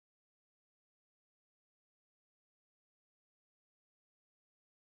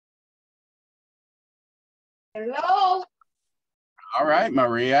Hello. All right,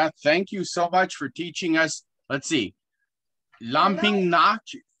 Maria. Thank you so much for teaching us. Let's see. Llapingachos.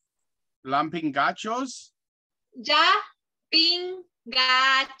 Llapingachos.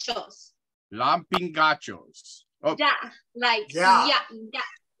 Llapingachos. Oh. Yeah, like yeah.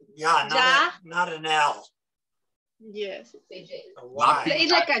 Not an L. Yes.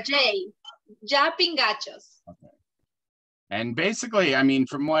 It's like a J. Llapingachos. Okay. And basically, I mean,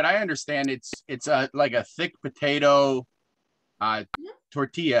 from what I understand, it's a like a thick potato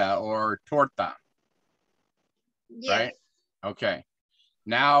tortilla or torta. Yes. Right? Okay.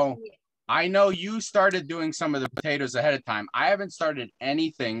 Now, I know you started doing some of the potatoes ahead of time. I haven't started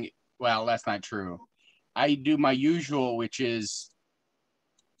anything. Well, that's not true. I do my usual, which is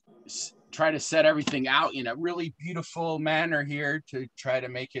try to set everything out in a really beautiful manner here to try to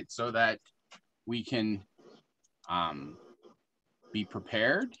make it so that we can be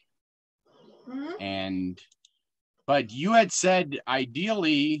prepared. But you had said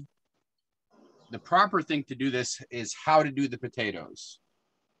ideally the proper thing to do this is how to do the potatoes.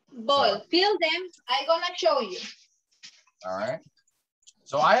 Boil, peel them. I'm gonna show you. All right.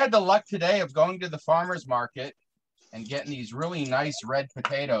 So I had the luck today of going to the farmer's market and getting these really nice red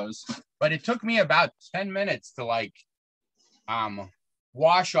potatoes, but it took me about 10 minutes to like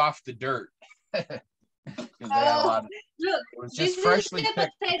wash off the dirt. Look, it was just freshly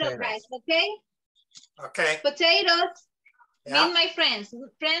picked potatoes, guys, okay? Okay. Potatoes mean my friends.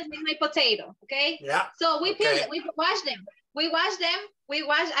 Friends mean my potato, okay? Yeah. So we peel it, we wash them.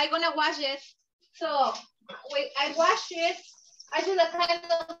 I'm gonna wash it. So I wash it. I just kind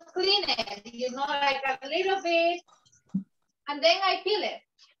of clean it, you know, like a little bit. And then I peel it.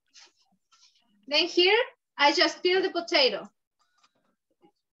 Then here, I just peel the potato.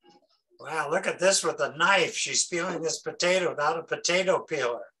 Wow, look at this with a knife. She's peeling this potato without a potato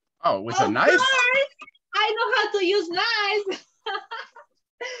peeler. Oh, with a knife? Course. I know how to use knives.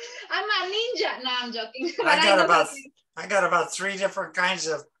 I'm a ninja. No, I'm joking. I got about 3 different kinds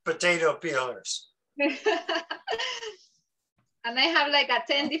of potato peelers. And I have like a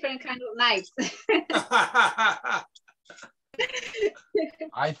 10 different kind of knives.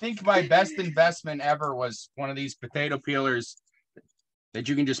 I think my best investment ever was one of these potato peelers that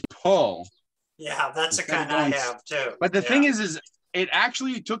you can just pull. Yeah, that's the kind I have too. But the thing is it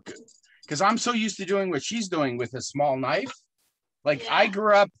actually took, because I'm so used to doing what she's doing with a small knife. Like I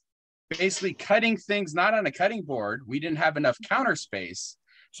grew up basically cutting things, not on a cutting board. We didn't have enough counter space,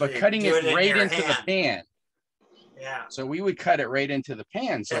 but cutting it right into the pan. Yeah. So we would cut it right into the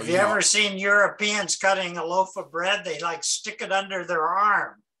pan. So have you ever seen Europeans cutting a loaf of bread? They like stick it under their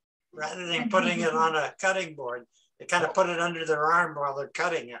arm rather than putting it on a cutting board. They kind of put it under their arm while they're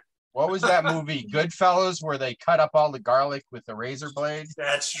cutting it. What was that movie, Goodfellas, where they cut up all the garlic with the razor blade?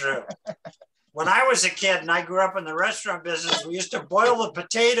 That's true. When I was a kid and I grew up in the restaurant business, we used to boil the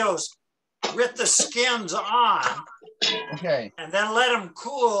potatoes with the skins on. Okay. And then let them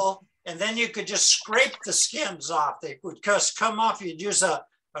cool. And then you could just scrape the skins off. They would just come off. You'd use a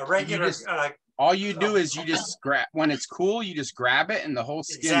regular. All you do is you just grab, when it's cool, you just grab it and the whole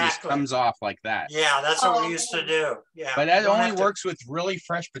skin just comes off like that. Yeah, that's what we used to do. Yeah. But that only works with really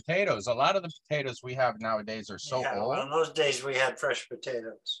fresh potatoes. A lot of the potatoes we have nowadays are so old. Well, in those days we had fresh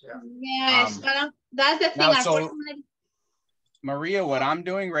potatoes. Yeah. Yes, that's the thing. Now, so, Maria, what I'm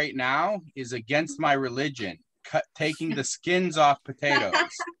doing right now is against my religion, taking the skins off potatoes.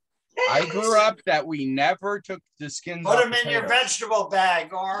 I grew up that we never took the skins off. Put them in your vegetable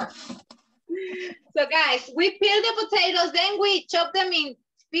bag, or. So guys, we peel the potatoes, then we chop them in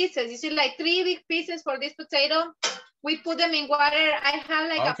pieces. You see, like 3 big pieces for this potato. We put them in water. I have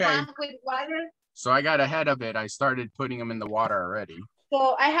like a pan with water. So I got ahead of it. I started putting them in the water already.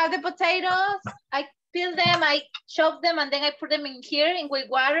 So I have the potatoes. I peel them, I chop them, and then I put them in here with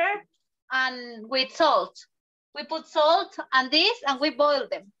water and with salt. We put salt and this, and we boil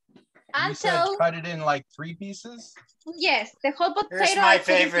them. You said cut it in like 3 pieces? Yes, the whole potato. Here's my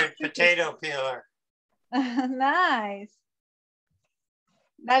favorite potato peeler. Nice.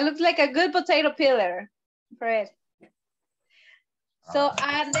 That looks like a good potato peeler, Fred. So,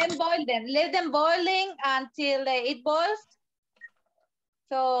 and then boil them. Leave them boiling until it boils.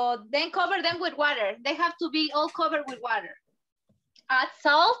 So then cover them with water. They have to be all covered with water. Add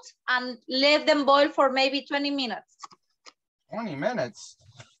salt and let them boil for maybe 20 minutes. 20 minutes?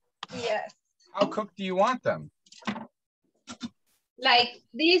 Yes. How cooked do you want them? Like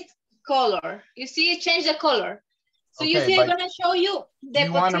this color. You see, it changed the color. So you see, I'm gonna show you. Do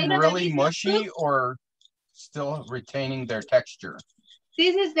you want them really mushy or still retaining their texture?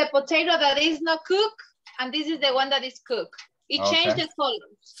 This is the potato that is not cooked, and this is the one that is cooked. It changed the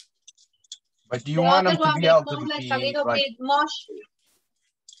colors. But do you The want them other to one be able becomes to like a be little like, bit mushy.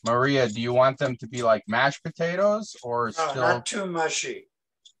 Maria, do you want them to be like mashed potatoes or No, still? not too mushy.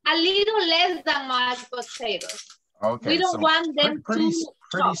 A little less than mashed potatoes. Okay, We don't so want them pretty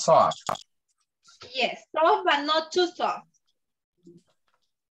too soft. Yes, soft, but not too soft.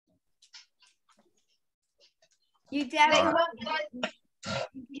 You definitely,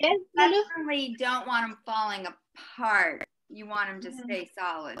 Yes, Lulu? definitely don't want them falling apart. You want them to stay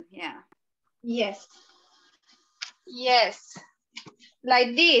solid. Yeah. Yes. Yes.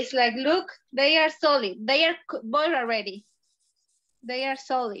 Like this, like look, they are solid. They are boiled already. They are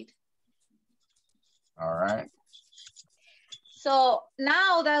solid. All right. So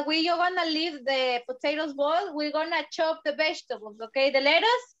now that we are gonna leave the potatoes boiled, we're gonna chop the vegetables, okay? The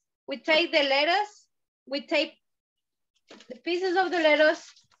lettuce, we take the lettuce, we take the pieces of the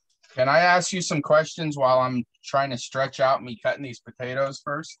lettuce. Can I ask you some questions while I'm trying to stretch out me cutting these potatoes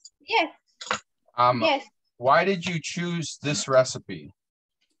first? Yes. Yes. Why did you choose this recipe?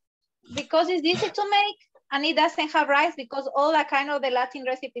 Because it's easy to make and it doesn't have rice, because all the kind of the Latin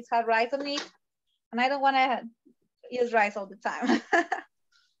recipes have rice on it. And I don't want to use rice all the time.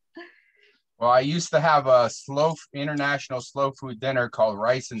 Well, I used to have a international slow food dinner called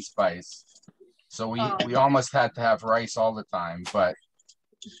Rice and Spice. So we almost had to have rice all the time, but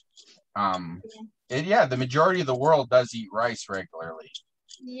the majority of the world does eat rice regularly.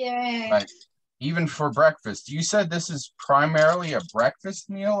 Yeah. But even for breakfast, you said this is primarily a breakfast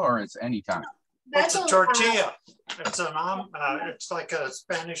meal or it's anytime? It's a tortilla. It's like a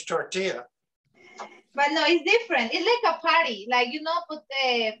Spanish tortilla. But no, it's different. It's like a patty, like, you know, put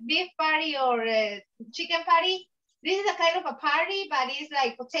the beef patty or chicken patty. This is a kind of a patty, but it's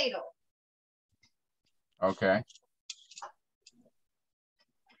like potato. Okay.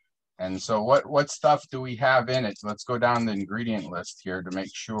 And so what stuff do we have in it? Let's go down the ingredient list here to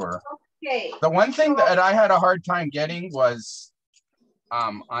make sure. Okay. The one thing that I had a hard time getting was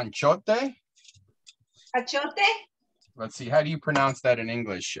achiote. Achiote? Let's see, how do you pronounce that in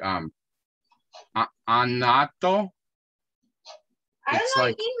English? Anato. I don't know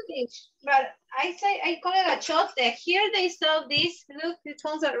in English, but I call it achiote. Here they sell this. Look, it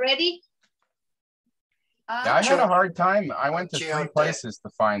comes already. Yeah, I had a hard time. I went to 3 places to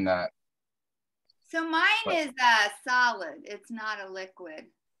find that. So mine is solid. It's not a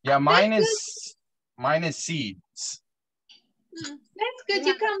liquid. Yeah, mine is seeds. That's good.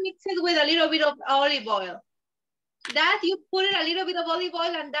 You can mix it with a little bit of olive oil. That you put in a little bit of olive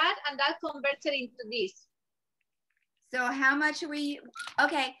oil and that converts it into this. So how much are we?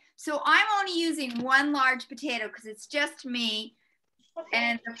 Okay, so I'm only using 1 large potato because it's just me. Okay.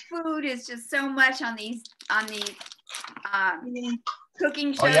 And the food is just so much on these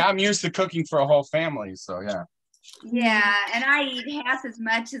cooking shows. Oh yeah, I'm used to cooking for a whole family, so yeah. Yeah, and I eat half as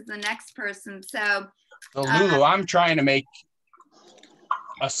much as the next person. So Lulu, I'm trying to make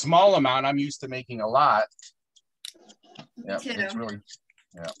a small amount. I'm used to making a lot. Yeah, it's really,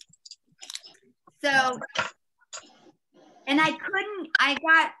 yeah. So, and I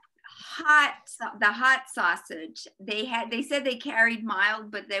got the hot sausage. They said they carried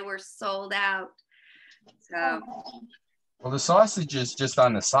mild, but they were sold out. So. Well, the sausage is just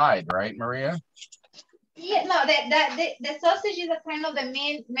on the side, right, Maria? Yeah, no, the sausage is a kind of the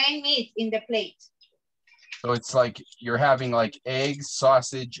main meat in the plate. So it's like you're having like eggs,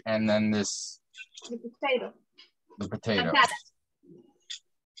 sausage, and then this. The potato. The potato.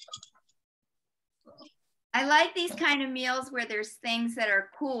 I like these kind of meals where there's things that are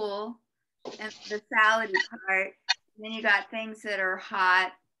cool and the salady part. And then you got things that are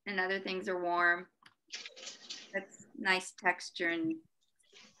hot and other things are warm. That's nice texture and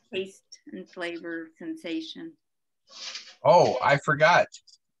taste and flavor sensation. Oh, I forgot.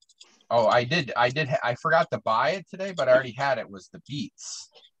 Oh, I forgot to buy it today, but I already had it. Was the beets.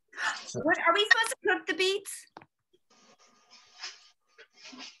 So, what are we supposed to cook the beets?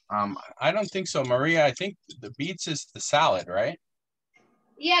 I don't think so, Maria. I think the beets is the salad, right?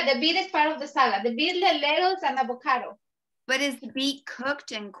 Yeah, the beet is part of the salad. The beet, the lettuce, and avocado. But is the beet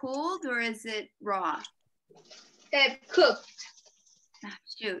cooked and cooled, or is it raw? Cooked. Oh,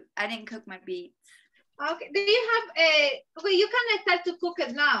 shoot, I didn't cook my beets. Okay, do you have okay, you can start to cook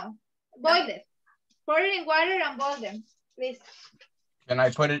it now. Boil it. Pour it in water and boil them, please. Can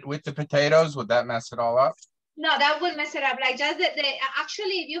I put it with the potatoes? Would that mess it all up? No, that will mess it up. Like just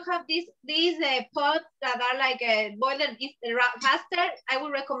actually, if you have these pots that are like boiled faster, I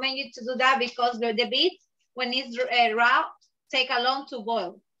would recommend you to do that because the beets, when it's raw, take a long to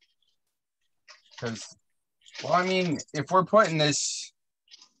boil. Because, well, I mean, if we're putting this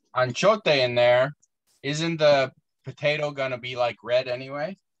achiote in there, isn't the potato gonna be like red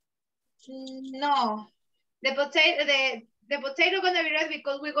anyway? No, the potato gonna be red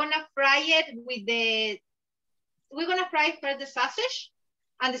because we're gonna fry it with we're gonna fry first the sausage,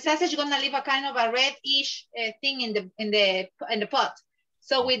 and the sausage is gonna leave a kind of a reddish thing in the pot.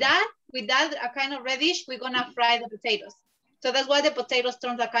 So with that a kind of reddish, we're gonna fry the potatoes. So that's why the potatoes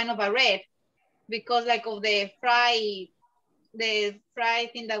turns a kind of a red, because like of the fry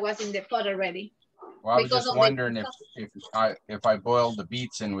thing that was in the pot already. Well, I was just wondering if I boiled the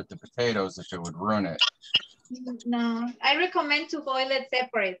beets in with the potatoes, if it would ruin it. No, I recommend to boil it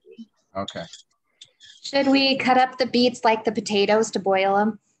separately. Okay. Should we cut up the beets like the potatoes to boil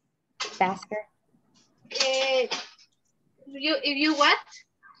them faster? You what?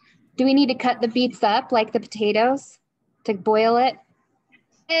 Do we need to cut the beets up like the potatoes to boil it?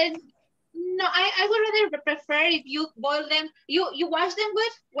 No, I would rather prefer if you boil them, you wash them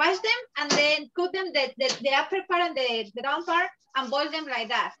and then cook them the upper part and the down part and boil them like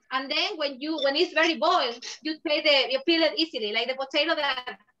that. And then when it's very boiled, you peel it easily, like the potato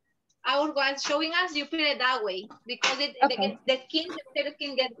that I was showing us, you peel it that way because the potato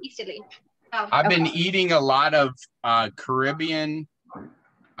skin gets easily. I've been eating a lot of Caribbean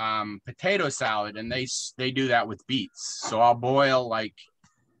potato salad, and they do that with beets. So I'll boil like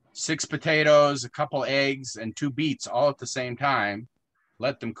 6 potatoes, a couple eggs, and 2 beets all at the same time,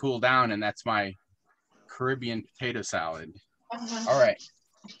 let them cool down, and that's my Caribbean potato salad. All right.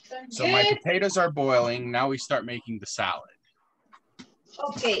 So my potatoes are boiling. Now we start making the salad.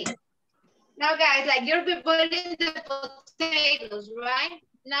 Okay. Now guys, like you're boiling the potatoes, right?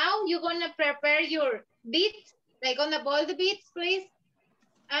 Now you're gonna prepare your beets. Like gonna boil the beets, please.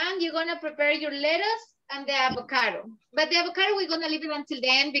 And you're gonna prepare your lettuce and the avocado. But the avocado, we're gonna leave it until the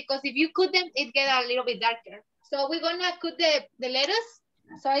end because if you cook them, it get a little bit darker. So we're gonna cook the lettuce.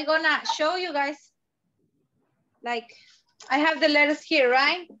 So I'm gonna show you guys, like I have the lettuce here,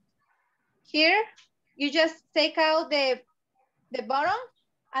 right? Here, you just take out the bottom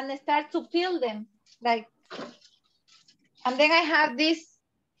and start to peel them, like, and then I have the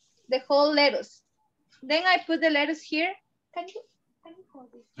whole lettuce. Then I put the lettuce here. Can you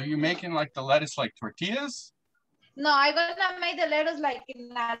hold this? So you're making like the lettuce like tortillas? No, I'm gonna make the lettuce like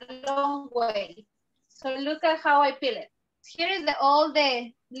in a long way. So look at how I peel it. Here is all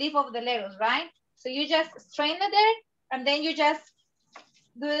the leaf of the lettuce, right? So you just strain it there, and then you just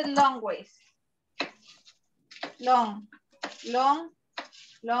do it long ways. Long, long,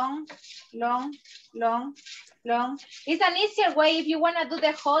 long, long, long, long. It's an easier way if you wanna do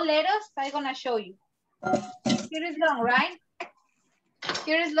the whole lettuce. I'm gonna show you. Here is long, right?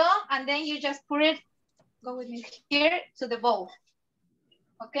 Here is long, and then you just put it, go with me, here to the bowl.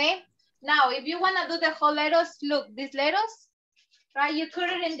 Okay? Now, if you wanna do the whole lettuce, look, this lettuce, right? You cut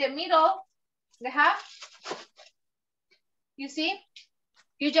it in the middle, the half. You see?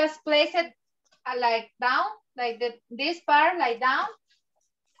 You just place it like down, like this part, like down,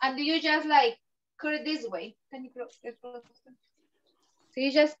 and you just like cut it this way. Can you close it? So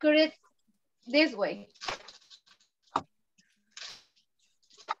you just cut it this way.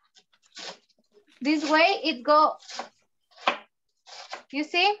 This way it go. You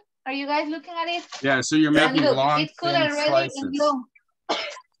see? Are you guys looking at it? Yeah, so you're making look, long, thin slices.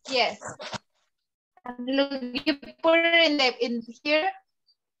 Yes. And look, you put it in here.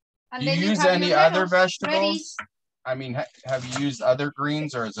 And Do you use any other vegetables? Ready. I mean, have you used other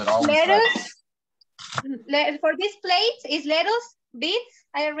greens, or is it always lettuce? For this plate is lettuce, beets.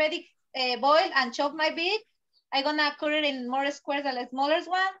 I already boiled and chopped my beet. I'm gonna cut it in more squares than the smallest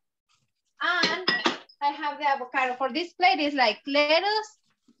one. And I have the avocado. For this plate is like lettuce,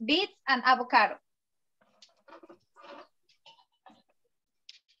 beets, and avocado.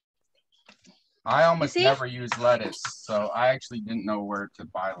 I almost never use lettuce, so I actually didn't know where to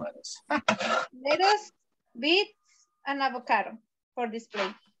buy lettuce. Lettuce, beets, and avocado for this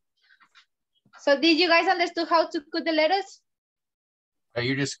plate. So did you guys understand how to cook the lettuce?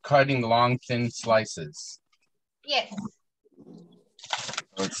 You're just cutting long, thin slices. Yes.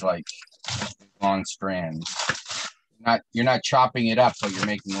 So it's like long strands. You're not chopping it up, but you're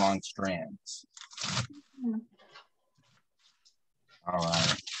making long strands. All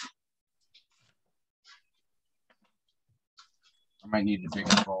right. I might need a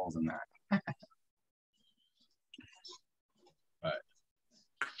bigger bowl than that. But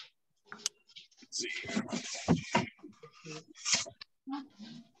let's see here.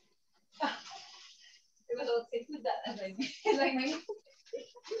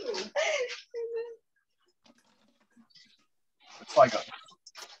 It's like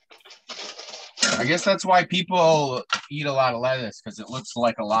I guess that's why people eat a lot of lettuce, because it looks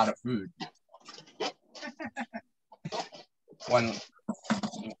like a one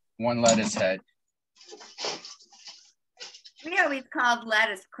one lettuce head. We always called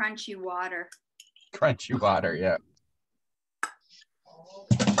lettuce crunchy water. Crunchy water, yeah.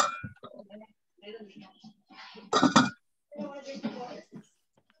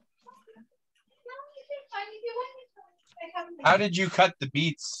 How did you cut the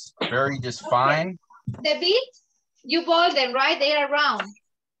beets? Very just fine? The beets, you boil them, right? They are round.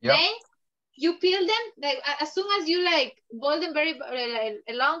 Yep. Then you peel them. Like as soon as you like boil them very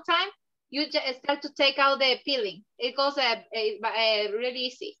a long time, you just start to take out the peeling. It goes really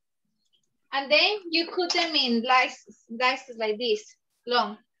easy. And then you cut them in slices like this,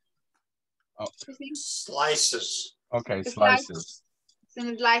 long. Oh. Slices. Okay, slices.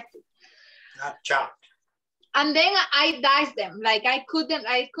 Slices. Not chopped. And then I dice them. Like I cut them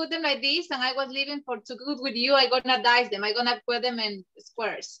like this, and I was leaving to cook with you. I'm gonna dice them. I'm gonna put them in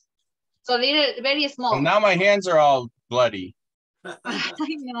squares. So little, very small. Well, now my hands are all bloody. I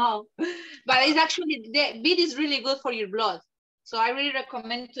know, but it's actually, the beet is really good for your blood. So I really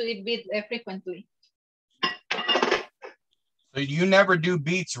recommend to eat beet frequently. So you never do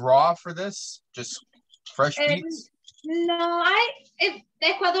beets raw for this? Just fresh beets? No, the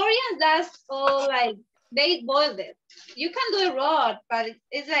Ecuadorians does all like, they boil it. You can do it raw, but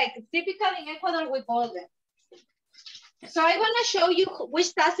it's like typical in Ecuador, we boil them. So I'm gonna show you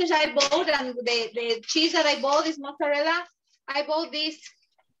which sausage I bought, and the cheese that I bought is mozzarella. I bought this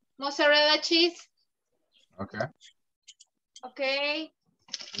mozzarella cheese. Okay. Okay.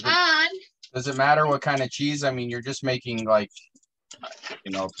 Does it matter what kind of cheese? I mean, you're just making like,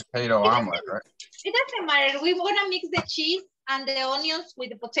 potato omelet, right? It doesn't matter. We want to mix the cheese and the onions with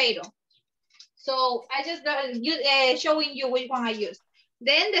the potato. So I just showing you which one I use.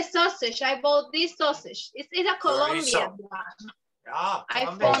 Then the sausage, I bought this sausage. It's a Colombian one. Yeah,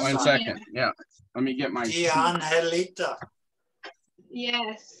 one second. Yeah. Let me get my Angelita.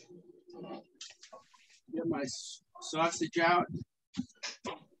 Yes. Get my sausage out.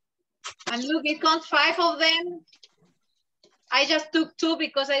 And look, it comes 5 of them. I just took 2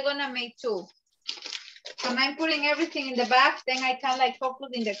 because I'm gonna make 2. And I'm putting everything in the back, then I can like focus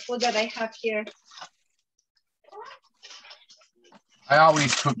in the food that I have here. I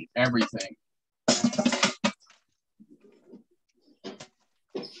always cook everything.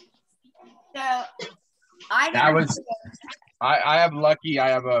 So I have lucky. I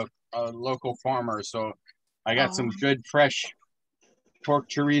have a local farmer, so I got some good fresh pork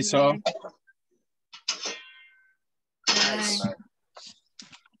chorizo. Nice.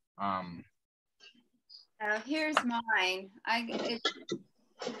 Here's mine. It's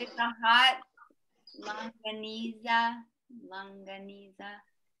a hot longaniza.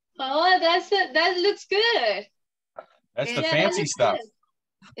 Oh, that looks good. That's the fancy stuff. Good.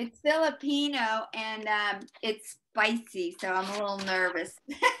 It's Filipino and it's spicy, so I'm a little nervous.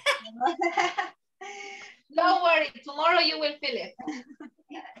 Don't worry, tomorrow you will feel it.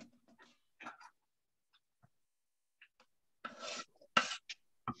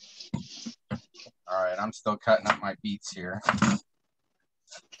 All right, I'm still cutting up my beets here.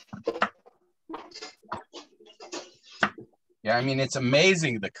 Yeah, I mean, it's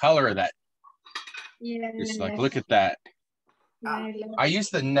amazing the color of that. Yeah. Just like, look at that. Yeah, I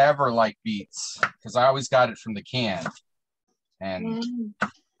used to never like beets because I always got it from the can. And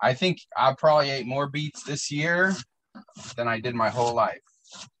I think I probably ate more beets this year than I did my whole life.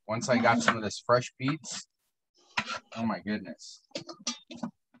 Once I got some of this fresh beets, oh my goodness.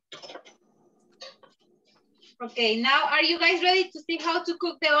 Okay, now are you guys ready to see how to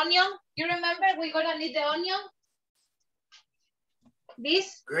cook the onion? You remember we're gonna need the onion?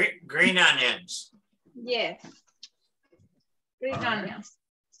 This? Green onions. Yes. Green onions.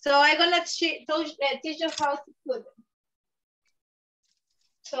 So I'm gonna teach you how to cook them.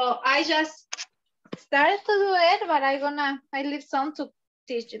 So I just started to do it, but I leave some to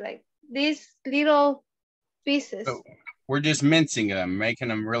teach you, like these little pieces. So we're just mincing them, making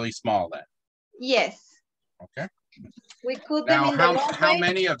them really small then. Yes. Okay. We cook them Now, in the long how way.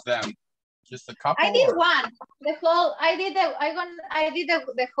 many of them? Just a couple? I did one. The whole. I did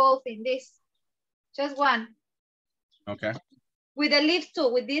the whole thing. This, just one. Okay. With the leaves too.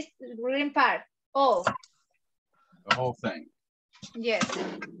 With this green part. Oh. The whole thing. Yes.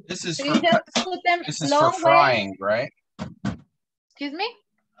 This is So for, you just put them this is long for frying, way. right? Excuse me.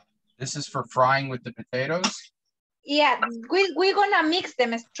 This is for frying with the potatoes. Yeah, we're gonna mix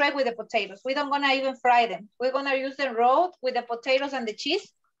them straight with the potatoes. We don't gonna even fry them. We're gonna use them raw with the potatoes and the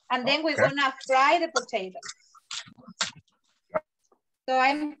cheese, and then we're gonna fry the potatoes. So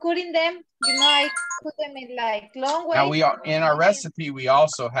I'm cutting them. You know, I put them in like long way. Now in our recipe we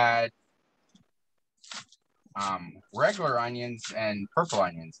also had regular onions and purple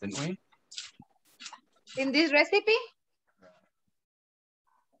onions, didn't we? In this recipe?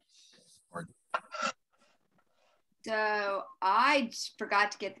 So I just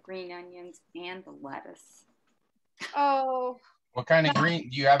forgot to get the green onions and the lettuce. Oh. What kind of green?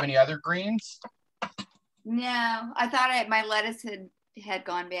 Do you have any other greens? No, I thought my lettuce had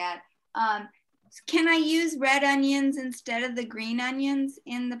gone bad. Can I use red onions instead of the green onions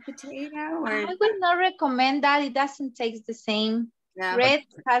in the potato? Or? I would not recommend that. It doesn't taste the same. No. Red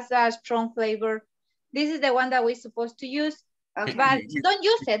has a strong flavor. This is the one that we're supposed to use. Okay. But don't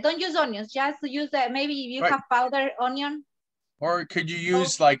use it. Don't use onions. Just use that. Maybe if you have powdered onion. Or could you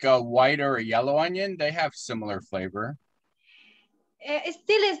use like a white or a yellow onion? They have similar flavor. It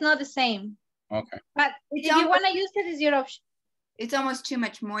still is not the same. Okay. But if you want to use it, it's your option. It's almost too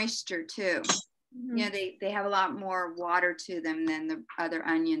much moisture too. Mm-hmm. You know, they have a lot more water to them than the other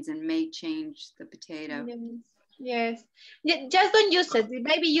onions and may change the potato. Yes. Just don't use it.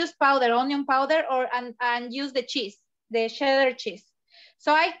 Maybe use powder, onion powder, or and use the cheese, the cheddar cheese.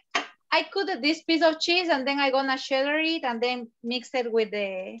 So I cut this piece of cheese and then I'm gonna cheddar it and then mix it with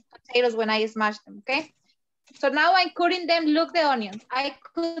the potatoes when I smash them, okay? So now I'm cutting them, look the onions. I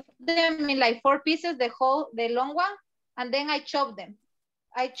cut them in like 4 pieces, the long one, and then I chop them.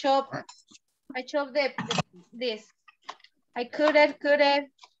 I chop this. I cut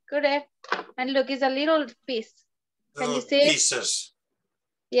it, and look, it's a little piece. Can you see pieces?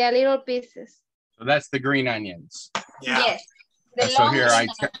 Yeah, little pieces. So that's the green onions. Yeah. Yes. So here I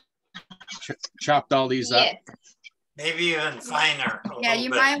chopped all these up. Maybe even finer. Yeah, you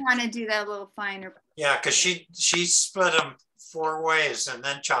might want to do that a little finer. Yeah, because she split them 4 ways and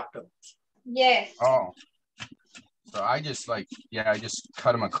then chopped them. Yes. Oh. So I just I just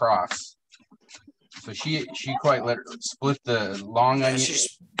cut them across. So she quite literally split the long onion. She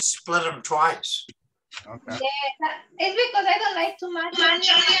split them twice. Okay. Yeah, it's because I don't like too much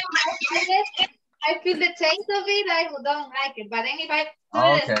onion. I feel the taste of it. I don't like it. But then if I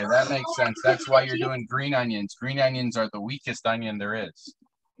okay, that makes sense. That's why you're doing green onions. Green onions are the weakest onion there is.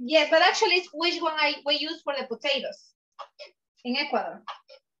 Yeah, but actually, it's which one we use for the potatoes in Ecuador.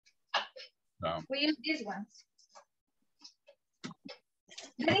 No. We use these ones.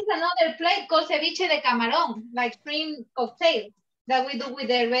 There is another plate called ceviche de camarón, like shrimp cocktail that we do with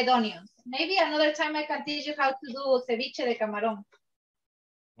the red onions. Maybe another time I can teach you how to do ceviche de camarón.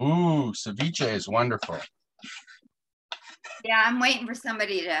 Ooh, ceviche is wonderful. Yeah, I'm waiting for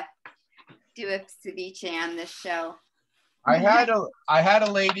somebody to do a ceviche on this show. I had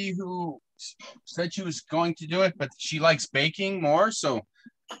a lady who said she was going to do it, but she likes baking more, so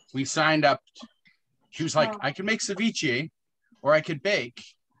we signed up. She was like, I can make ceviche or I could bake.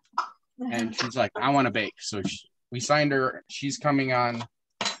 And she's like, I want to bake. So we signed her. She's coming on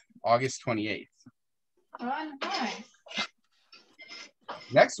August 28th. Oh, nice.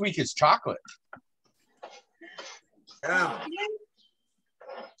 Next week is chocolate. Yeah.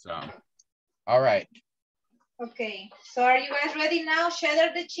 So, all right. Okay. So are you guys ready now?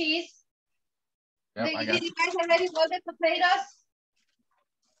 Cheddar the cheese. Yep, Did you guys already boil the potatoes?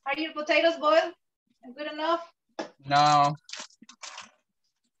 Are your potatoes boiled? Good enough? No. I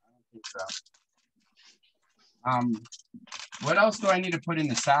don't think so. What else do I need to put in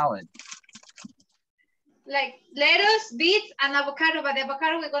the salad? Like lettuce, beets, and avocado, but the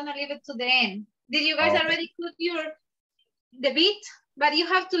avocado we're gonna leave it to the end. Did you guys already cook the beet? But you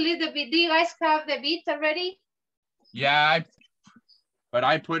have to leave the beet. Do you guys have the beets already? Yeah, but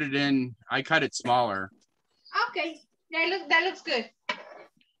I put it in. I cut it smaller. Okay, that looks good.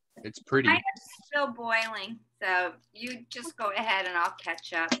 It's pretty. I'm still boiling, so you just go ahead and I'll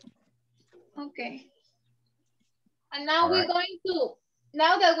catch up. Okay. And now we're going to.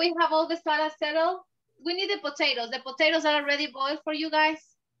 Now that we have all the salad settled, we need the potatoes. The potatoes are already boiled for you guys.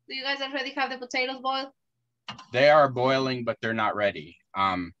 Do you guys already have the potatoes boiled? They are boiling, but they're not ready.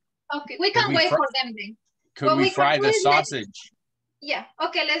 Okay, we can wait for them then. Could we fry the sausage? Yeah,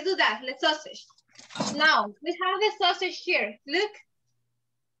 okay, let's do that. Let's sausage. Now, we have the sausage here. Look.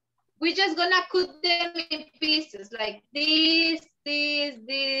 We're just gonna cut them in pieces like this,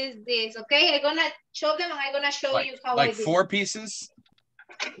 okay? I'm gonna chop them and I'm gonna show you how I do. Like 4 pieces?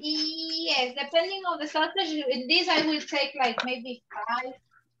 Yes, depending on the sausage. In this, I will take like maybe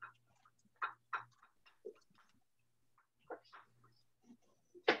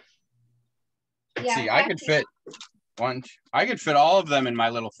 5. Yeah, see, I could fit I could fit all of them in my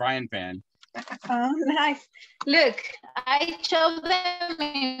little frying pan. Oh, nice. Look, I chopped them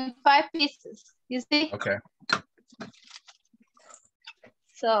in 5 pieces. You see? Okay.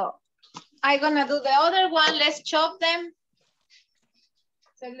 So I'm gonna do the other one. Let's chop them.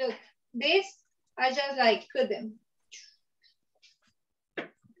 So look, this I just like put them.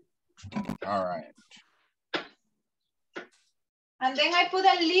 All right. And then I put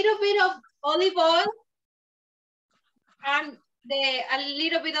a little bit of olive oil and a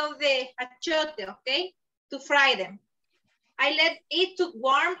little bit of the achiote, okay, to fry them. I let it to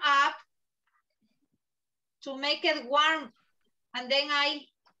warm up to make it warm, and then I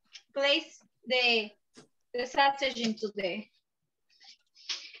place the sausage into the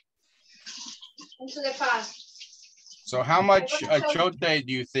pot. So how much achiote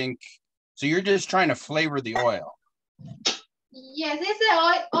do you think? So you're just trying to flavor the oil. Yes, it's the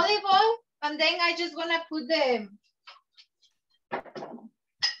olive oil, and then I just gonna put the.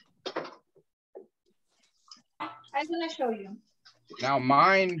 I'm gonna show you. Now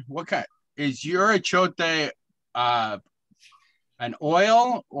mine, what kind is your achiote? An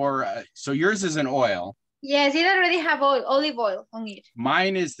oil or so yours is an oil? Yes, it already have olive oil on it.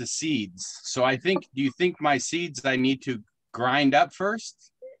 Mine is the seeds. So I think, do you think my seeds I need to grind up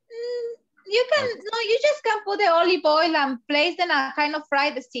first? You can, no, you just can put the olive oil and place them and kind of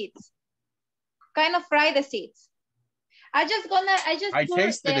fry the seeds. I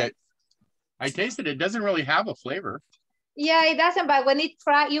tasted it. I tasted it. It doesn't really have a flavor. Yeah, it doesn't, but when you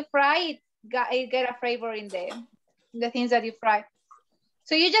fry it get a flavor in the things that you fry.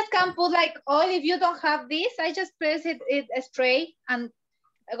 So you just can put like oil. If you don't have this, I just place it straight, and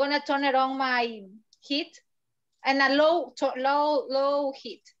I'm gonna turn it on my heat and a low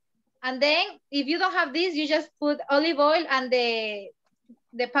heat. And then if you don't have this, you just put olive oil and the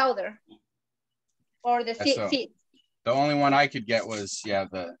powder or the seeds. The only one I could get was, yeah,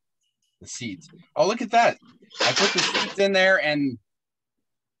 the seeds. Oh, look at that. I put the seeds in there and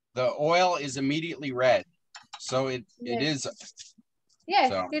the oil is immediately red. So it is. Yes,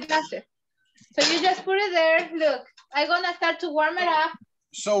 so. It does it. So you just put it there. Look, I'm gonna start to warm it up.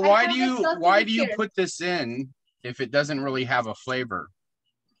 So why do you put this in if it doesn't really have a flavor?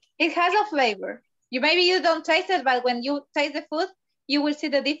 It has a flavor. Maybe you don't taste it, but when you taste the food, you will see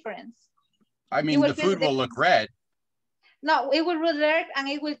the difference. I mean, the food will look red. No, it will look red and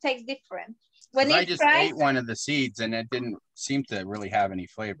it will taste different. When I just ate one of the seeds and it didn't seem to really have any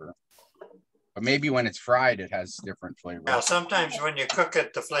flavor. But maybe when it's fried, it has different flavor. Yeah, sometimes when you cook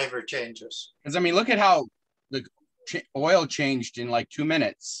it, the flavor changes. Because I mean, look at how the oil changed in like 2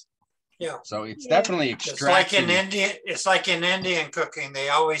 minutes. Yeah. So it's definitely extracting. It's like in Indian cooking. They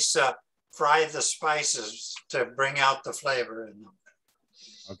always fry the spices to bring out the flavor in them.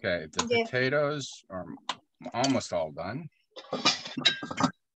 Okay, the potatoes are almost all done. All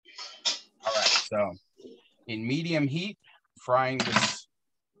right, so in medium heat, frying this.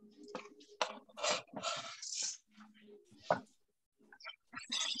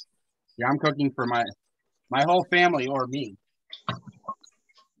 Yeah, I'm cooking for my whole family or me.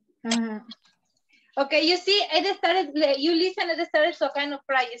 Mm-hmm. Okay, you see, it started to kind of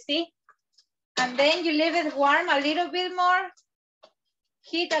fry, you see? And then you leave it warm a little bit more,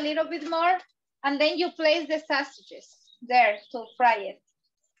 heat a little bit more, and then you place the sausages there to fry it.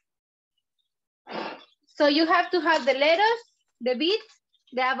 So you have to have the lettuce, the beets,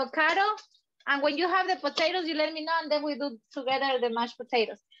 the avocado, and when you have the potatoes, you let me know, and then we do together the mashed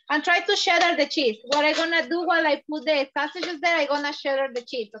potatoes. And try to cheddar the cheese. What I'm gonna do while I put the sausages there, I'm gonna cheddar the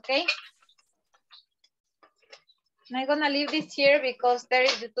cheese, okay? And I'm gonna leave this here because there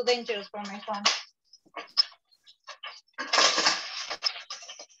is too dangerous for my phone.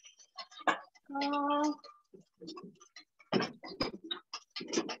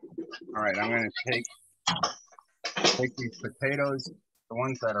 All right, I'm gonna take these potatoes, the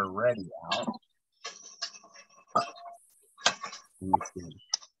ones that are ready out. Let me see.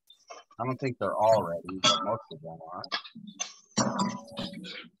 I don't think they're all ready, but most of them are.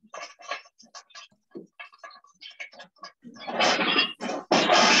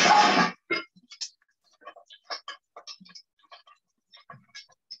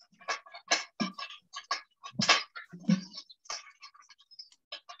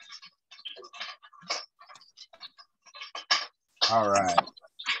 All right.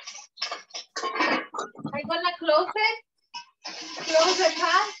 I'm gonna close the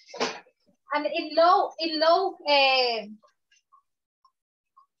pan, and in low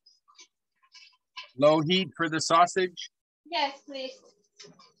heat for the sausage? Yes, please.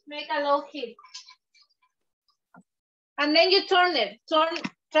 Make a low heat. And then you turn it.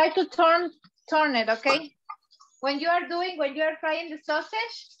 Try to turn it, okay? When you are frying the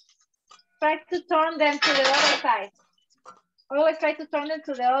sausage, try to turn them to the other side. Always try to turn them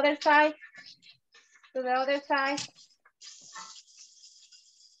to the other side.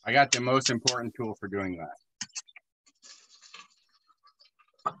 I got the most important tool for doing that.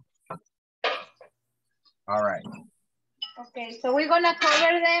 All right. Okay, so we're gonna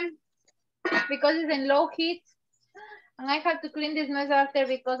cover them because it's in low heat. And I have to clean this mess after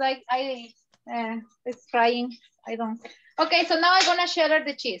because it's frying. I don't. Okay, so now I'm gonna shredder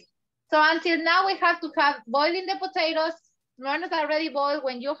the cheese. So until now we have to have boiling the potatoes. Mine is already boiled.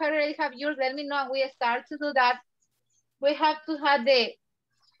 When you already have yours, let me know and we start to do that. We have to have the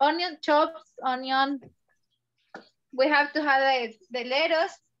onion chops, We have to have the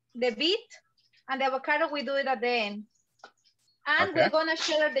lettuce, the beet, and the avocado. We do it at the end. And we're gonna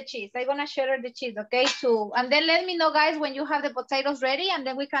shredder the cheese. I'm gonna shredder the cheese, okay? And then let me know, guys, when you have the potatoes ready, and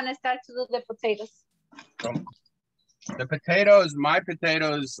then we can start to do the potatoes. So the potatoes, my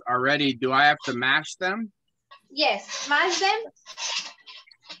potatoes are ready. Do I have to mash them? Yes, mash them.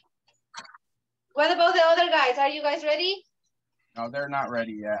 What about the other guys? Are you guys ready? No, they're not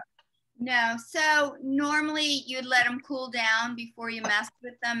ready yet. No, so normally you'd let them cool down before you mess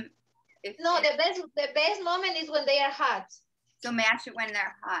with them. No, the best moment is when they are hot. So mash it when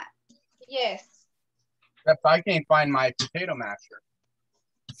they're hot. Yes. Except I can't find my potato masher.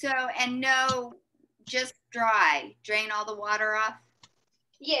 So, and no, just dry. Drain all the water off?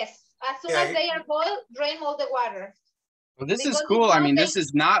 Yes. As soon as they are boiled, drain all the water. Well, this is cool. I mean, this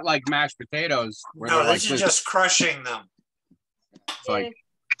is not like mashed potatoes. No, this is just crushing them. It's like,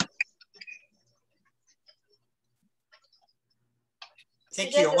 I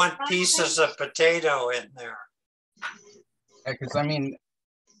think you want pieces of potato in there. Yeah, because I mean,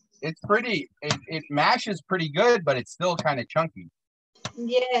 it's pretty, it mashes pretty good, but it's still kind of chunky.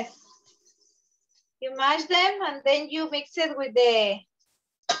 Yes. You mash them and then you mix it with the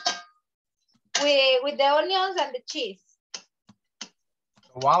onions and the cheese.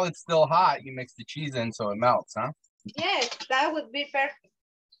 So while it's still hot, you mix the cheese in so it melts, huh? Yes, that would be perfect.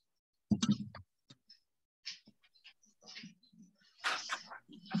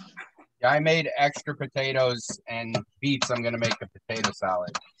 Yeah, I made extra potatoes and beets. I'm gonna make a potato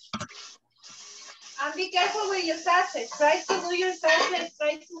salad. And be careful with your sausage. Try to do your sausage.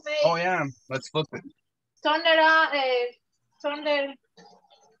 Try to make. Oh yeah, let's flip it. Turn it on. Turn the.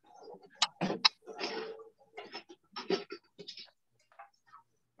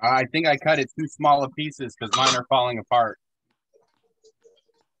 I think I cut it too small of pieces because mine are falling apart.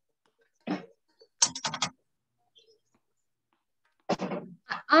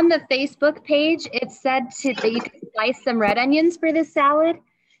 On the Facebook page, it said that you could slice some red onions for this salad.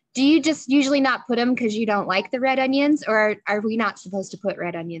 Do you just usually not put them because you don't like the red onions, or are we not supposed to put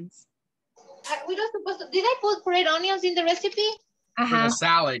red onions? We're not supposed to. Did I put red onions in the recipe? For the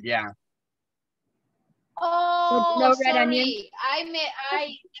salad, yeah. Oh, no red sorry. onions?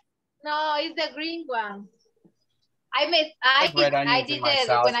 No, it's the green one. I did it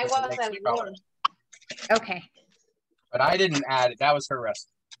when I was at work. Okay. But I didn't add it. That was her recipe.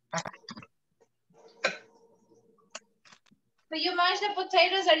 So you mash the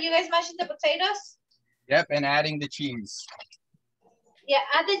potatoes? Are you guys mashing the potatoes? Yep, and adding the cheese. Yeah,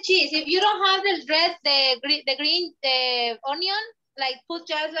 add the cheese. If you don't have the red, the green, the onion, like put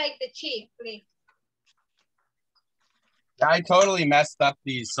just like the cheese, please. I totally messed up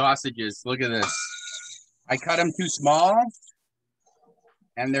these sausages. Look at this. I cut them too small,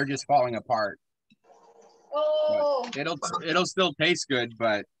 and they're just falling apart. Oh. But it'll still taste good,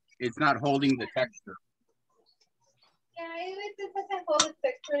 but it's not holding the texture. Yeah, if it doesn't hold the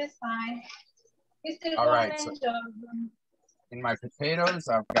texture, it's fine. You still All right. So in my potatoes,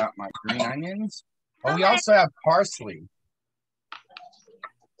 I've got my green onions. Oh, we also have parsley.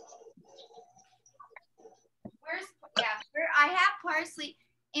 I have parsley.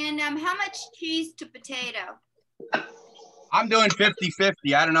 And how much cheese to potato? I'm doing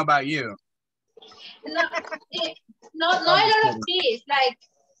 50-50. I don't know about you. No, not a lot of cheese. Like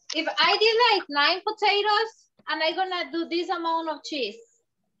if I did like 9 potatoes, and I'm gonna do this amount of cheese.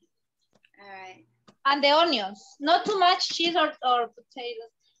 All right. And the onions, not too much cheese or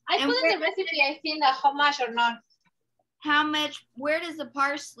potatoes. I put in the recipe. I think that how much or not. How much? Where does the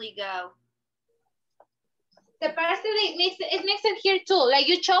parsley go? The parsley is mixed here too. Like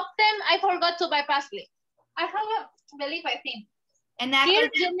you chop them. I forgot to buy parsley. I think. And that here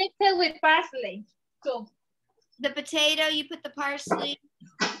you mix it with parsley too. The potato, you put the parsley.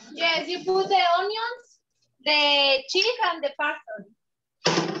 Yes, you put the onions, the cheese, and the parsley.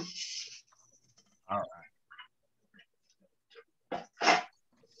 All right.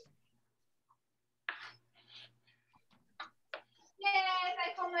 Yes,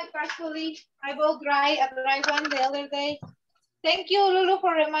 I found my parsley. I bought a dry one the other day. Thank you, Lulu,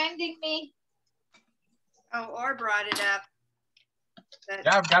 for reminding me. Oh, or brought it up. But...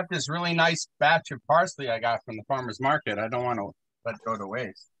 Yeah, I've got this really nice batch of parsley I got from the farmer's market. I don't want to let it go to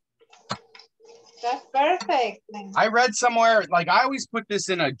waste. That's perfect. I read somewhere, like I always put this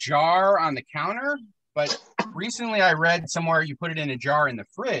in a jar on the counter, but recently I read somewhere you put it in a jar in the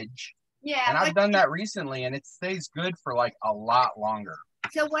fridge. Yeah. And I've done that recently and it stays good for like a lot longer.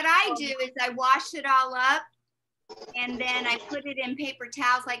 So what I do is I wash it all up and then I put it in paper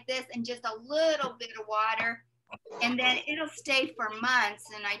towels like this and just a little bit of water. And then it'll stay for months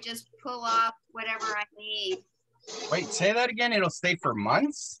and I just pull off whatever I need. Wait, say that again. It'll stay for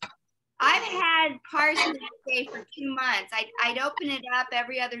months? I've had parsley stay for 2 months. I'd open it up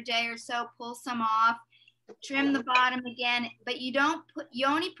every other day or so, pull some off, trim the bottom again, but you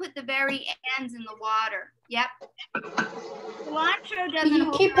only put the very ends in the water. Yep. Cilantro doesn't You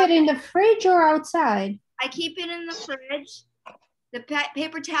hold keep up. it in the fridge or outside? I keep it in the fridge. The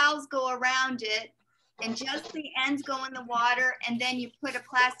paper towels go around it and just the ends go in the water and then you put a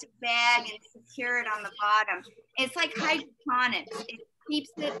plastic bag and secure it on the bottom. It's like hydroponics. It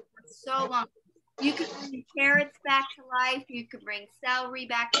keeps it for so long. You could bring carrots back to life. You could bring celery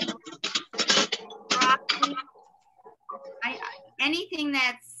back to life. Broccoli. Anything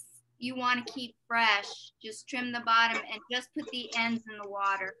that's you want to keep fresh, just trim the bottom and just put the ends in the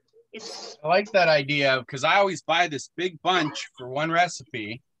water. I like that idea because I always buy this big bunch for one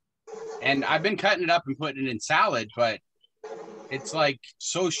recipe and I've been cutting it up and putting it in salad, but it's like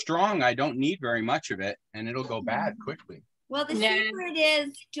so strong I don't need very much of it and it'll go bad quickly. Well, the secret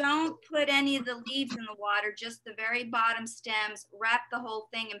is don't put any of the leaves in the water, just the very bottom stems. Wrap the whole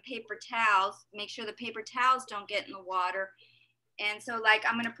thing in paper towels. Make sure the paper towels don't get in the water. And so like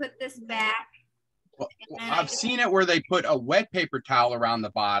I'm gonna put this back. Well, I've seen it where they put a wet paper towel around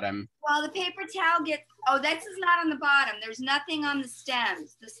the bottom. Well, the paper towel gets, oh, this is not on the bottom. There's nothing on the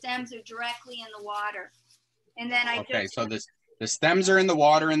stems. The stems are directly in the water. And then Okay, so the stems are in the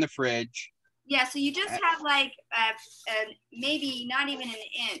water in the fridge. Yeah, so you just have like maybe not even an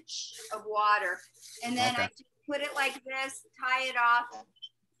inch of water. And then I just put it like this, tie it off,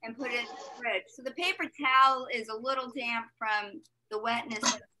 and put it in the fridge. So the paper towel is a little damp from the wetness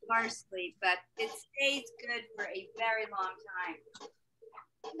of the parsley, but it stays good for a very long time.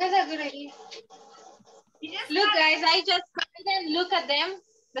 That's a good idea. Look, guys, I just look at them,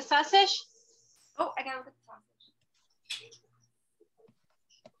 the sausage. Oh, I gotta look at the sausage.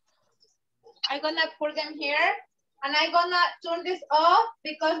 I'm gonna put them here and I'm gonna turn this off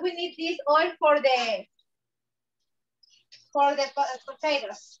because we need this oil for the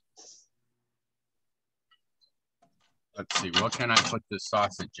potatoes. Let's see, what can I put the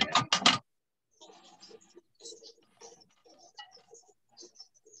sausage in?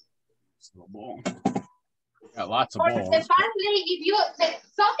 Bowl. Got lots of For bowls. the parsley, if you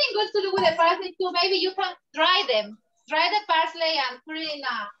something good to do with the parsley too, maybe you can dry them. Dry the parsley and put it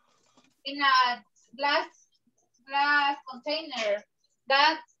in a glass container.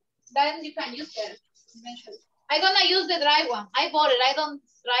 Then you can use them eventually. I'm gonna use the dry one. I bought it. I don't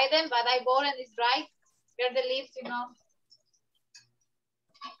dry them, but I bought it. It's dry. Get the leaves, you know.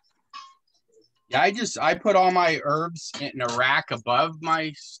 Yeah, I put all my herbs in a rack above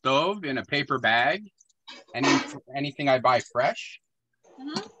my stove in a paper bag, and anything I buy fresh,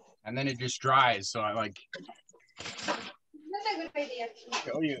 and then it just dries. So I like. That's a good idea.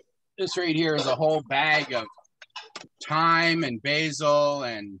 Show you. This right here is a whole bag of thyme and basil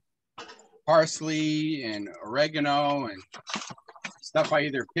and parsley and oregano and stuff I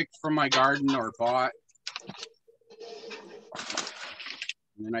either picked from my garden or bought.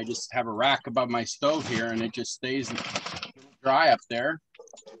 And then I just have a rack above my stove here and it just stays dry up there.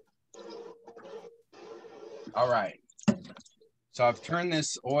 All right. So I've turned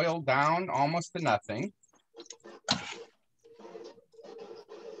this oil down almost to nothing.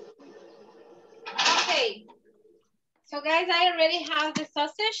 Okay. So guys, I already have the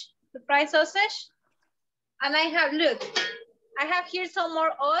sausage, the fried sausage. And I have, look, I have here some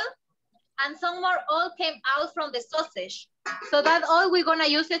more oil and some more oil came out from the sausage. So that oil, we're gonna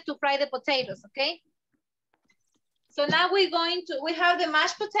use it to fry the potatoes, okay? So now we have the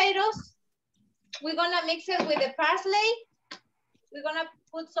mashed potatoes. We're gonna mix it with the parsley. We're gonna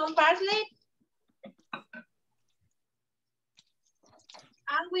put some parsley.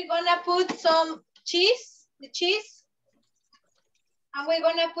 And we're gonna put some cheese, the cheese. And we're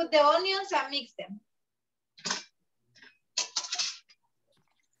gonna put the onions and mix them.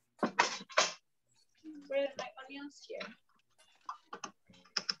 Where are my onions? Here.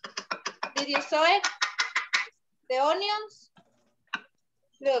 Did you saw it? The onions.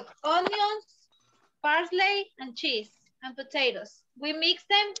 Look, onions, parsley, and cheese, and potatoes. We mix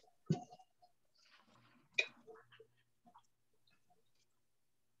them.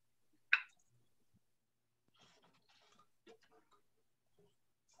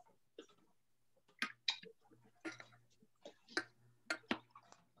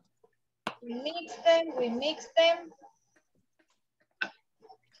 We mix them, we mix them.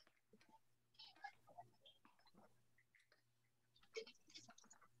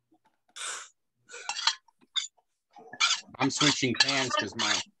 I'm switching pans because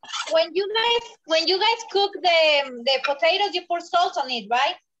my. When you guys cook the potatoes, you pour salt on it,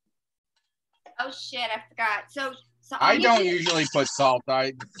 right? Oh shit, I forgot. So I don't usually put salt.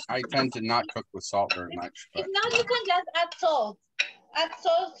 I tend to not cook with salt very much. If But. not, you can just add salt. Add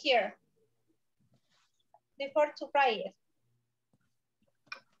salt here before to fry it.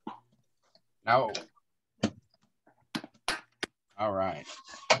 No. All right.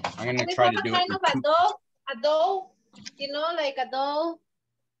 I'm gonna We try have to a do kind it. of a dough, you know, like a dough.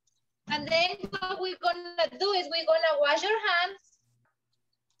 And then what we're gonna do is we're gonna wash your hands,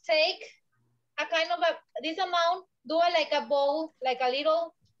 take a kind of this amount, do it like a bowl, like a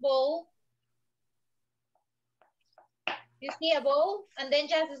little bowl. You see a bowl, and then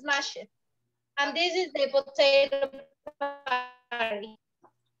just smash it. And this is the potato patty.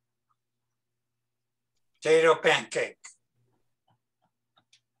 Potato pancake.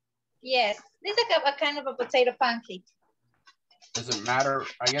 Yes, this is a kind of a potato pancake. Doesn't matter.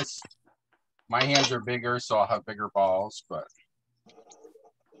 I guess my hands are bigger, so I'll have bigger balls, but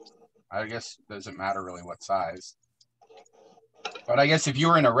I guess it doesn't matter really what size. But I guess if you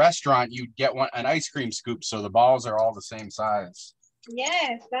were in a restaurant, you'd get an ice cream scoop, so the balls are all the same size.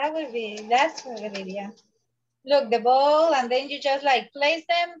 Yes, that's a good idea. Look, the bowl, and then you just like place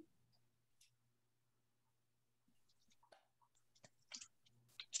them.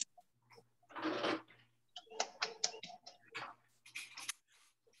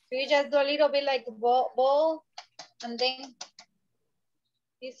 You just do a little bit like a bowl, and then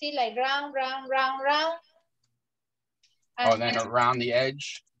you see like round, round, round, round. And then around the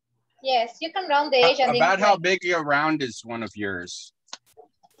edge? Yes, you can round the edge. And about how big a round is one of yours?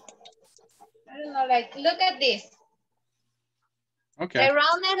 I don't know, like, look at this. Okay. I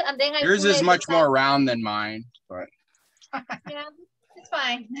round it, and then yours is much more round than mine, but. Yeah, it's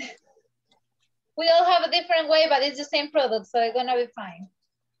fine. We all have a different way, but it's the same product, so it's gonna be fine.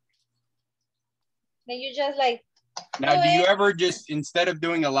 Then you just like. Now, do you ever just, instead of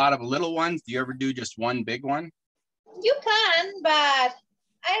doing a lot of little ones, do you ever do just one big one? You can, but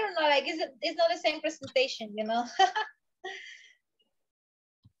I don't know, like it's not the same presentation, you know?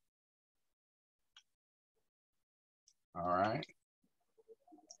 All right.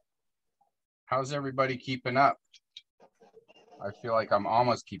 How's everybody keeping up? I feel like I'm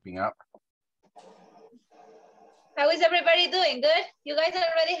almost keeping up. How is everybody doing? Good? You guys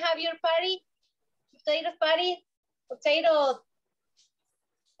already have your party? Potato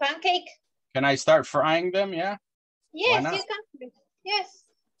pancake? Can I start frying them? Yeah? Yes, you can. Yes,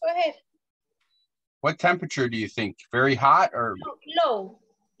 go ahead. What temperature do you think? Very hot or? Low.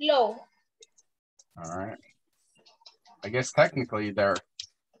 All right. I guess technically they're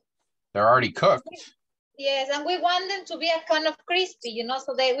already cooked. Yes, and we want them to be a kind of crispy, you know,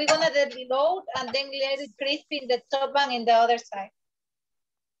 so we're gonna load and then let it crispy in the top and in the other side.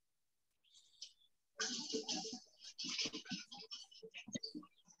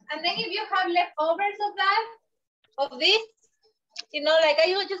 And then if you have leftovers of this, you know, like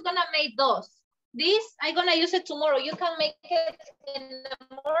I'm just gonna make those. This, I'm gonna use it tomorrow. You can make it in the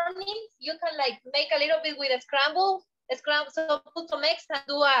morning. You can like make a little bit with a scramble, so put some eggs and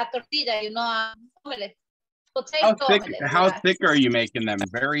do a tortilla, you know, an omelette. How thick are you making them?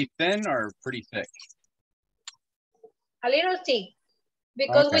 Very thin or pretty thick? A little thick,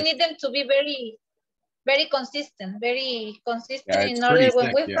 because we need them to be very, very consistent. Yeah, in order when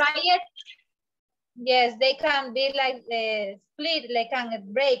thick, we fry it. Yes, they can be like split, they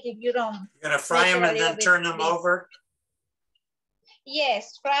can break if you don't. You're gonna fry them and then turn them over?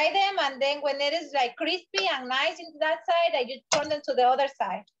 Yes, fry them, and then when it is like crispy and nice into that side, I just turn them to the other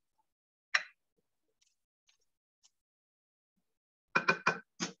side.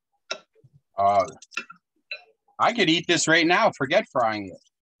 I could eat this right now. Forget frying it.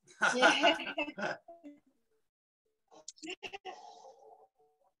 Yeah.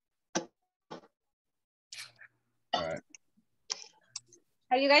 All right.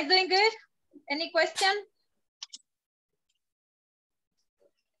 Are you guys doing good? Any question?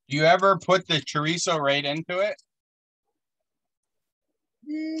 Do you ever put the chorizo right into it?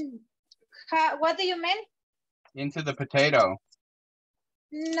 What do you mean? Into the potato.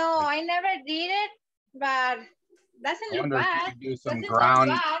 No, I never did it, but doesn't look bad. Do some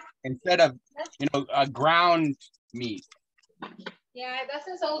ground instead of, you know, a ground meat. Yeah, it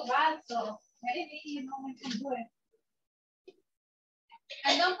doesn't sound bad, so maybe you know we can do it.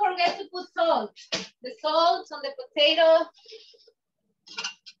 And don't forget to put salt. The salt on the potato.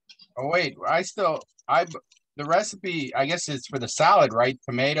 Oh wait, the recipe, I guess it's for the salad, right?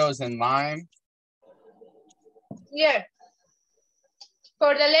 Tomatoes and lime. Yeah.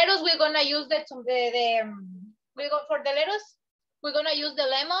 For the lettuce, we're gonna use for the lettuce, we're gonna use the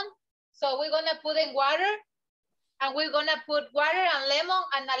lemon. So we're gonna put in water, and we're gonna put water and lemon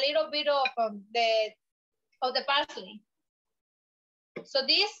and a little bit of the parsley. So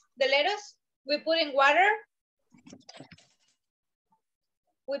the lettuce, we put in water.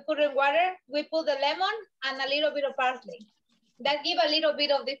 We put the lemon and a little bit of parsley. That give a little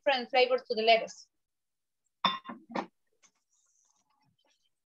bit of different flavors to the lettuce.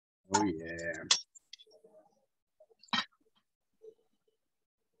 Oh yeah.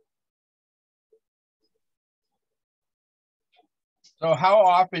 So how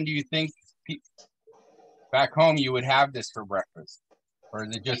often do you think back home you would have this for breakfast? Or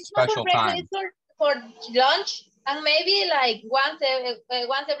is it just special time? It's for lunch, and maybe like once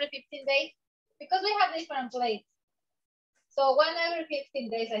every 15 days, because we have different plates. So one every 15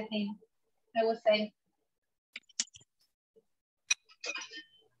 days, I think, I would say.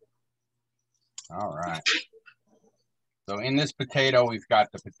 All right. So in this potato, we've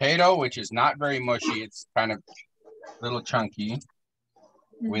got the potato, which is not very mushy. It's kind of a little chunky,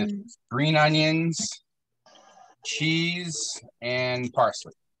 with green onions, cheese, and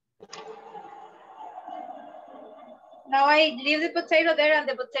parsley. Now I leave the potato there, and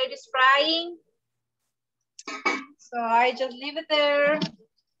the potato is frying. So I just leave it there.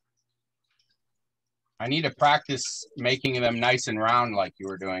 I need to practice making them nice and round like you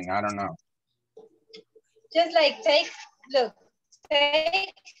were doing. I don't know. Just like take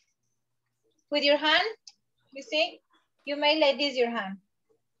with your hand, you see? You make like this your hand.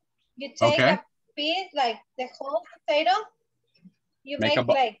 You take a piece, like the whole potato. You make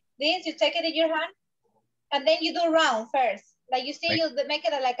like this, you take it in your hand, and then you do round first. Like you see, you make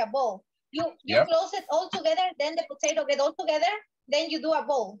it like a ball. You close it all together, then the potato get all together, then you do a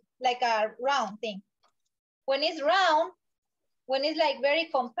ball, like a round thing. When it's round, when it's like very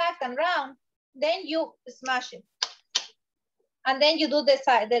compact and round, then you smash it. And then you do the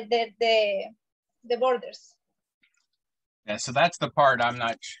side, the borders. Yeah, so that's the part I'm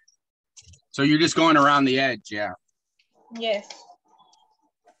not. So you're just going around the edge, yeah. Yes.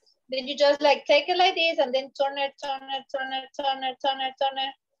 Then you just like take it like this and then turn it.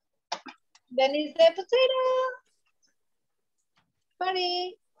 Then it's the potato.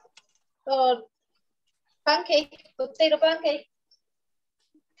 Funny. Or pancake, potato pancake.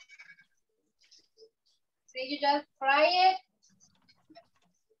 So you just fry it.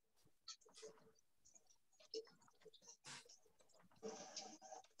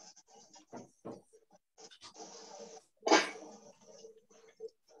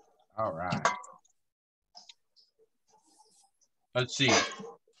 All right. Let's see.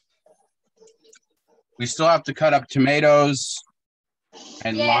 We still have to cut up tomatoes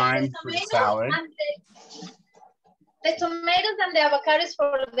and lime for the salad. The tomatoes and the avocados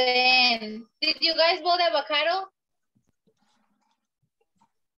for the end. Did you guys boil the avocado?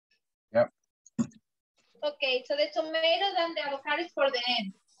 Yep. Okay, so the tomatoes and the avocados for the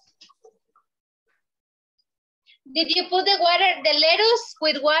end. Did you put the lettuce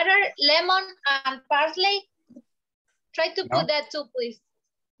with water, lemon, and parsley? Try to put that too, please.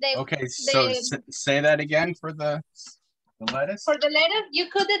 Okay, so say that again for the lettuce. For the lettuce, you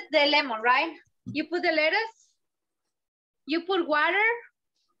cut the lemon, right? You put the lettuce. You put water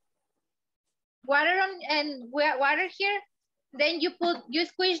here. Then you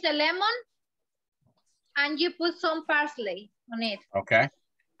squeeze the lemon, and you put some parsley on it. Okay.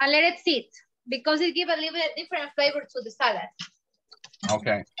 And let it sit, because it gives a little bit different flavor to the salad.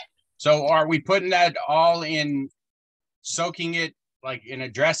 Okay. So are we putting that all in, soaking it like in a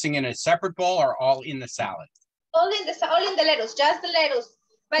dressing in a separate bowl, or all in the salad? All in the lettuce, just the lettuce.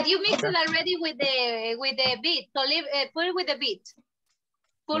 But you mix it already with the beet. So put it with the beet.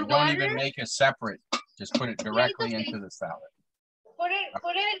 So don't even make a separate. Just put it directly into the salad. Put it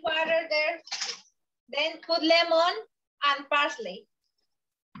in water there. Then put lemon and parsley.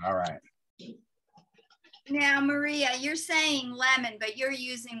 All right. Now, Maria, you're saying lemon, but you're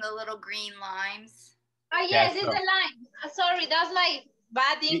using the little green limes. Oh, yes, it's the lime. Sorry, that's my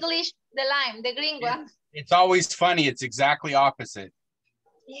bad English. The lime, the green one. It's always funny. It's exactly opposite.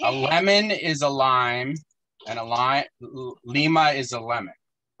 Yeah. A lemon is a lime, and lima is a lemon,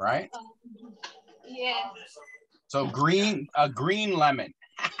 right? Yeah. So a green lemon.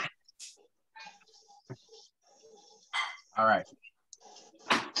 All right.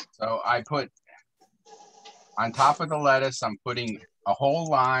 So I put on top of the lettuce, I'm putting a whole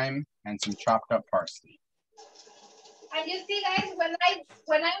lime and some chopped up parsley. And you see, guys,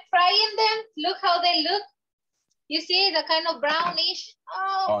 when I'm frying them, look how they look. You see the kind of brownish.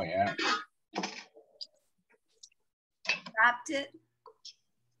 Oh yeah. Dropped it.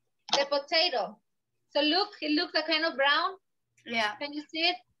 The potato. So look, it looks a kind of brown. Yeah. Can you see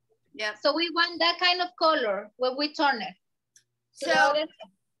it? Yeah. So we want that kind of color when we turn it. So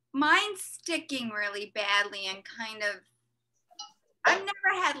mine's sticking really badly and kind of, I've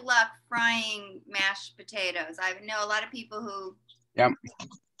never had luck frying mashed potatoes. I know a lot of people who. Yep.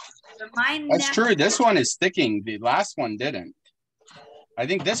 But mine That's true. This one is sticking. The last one didn't. I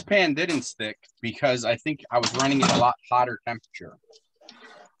think this pan didn't stick because I think I was running at a lot hotter temperature.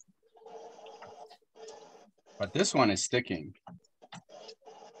 But this one is sticking.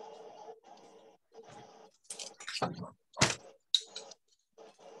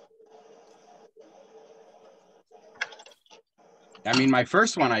 I mean, my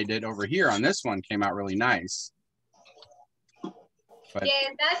first one I did over here on this one came out really nice. But yeah,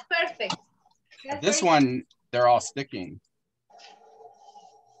 that's perfect. This one, they're all sticking.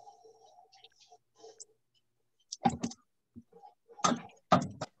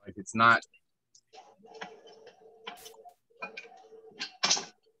 Like it's not.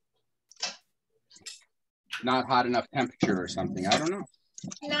 Not hot enough temperature or something. I don't know.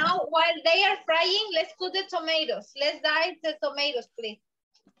 Now, while they are frying, let's put the tomatoes. Let's dice the tomatoes, please.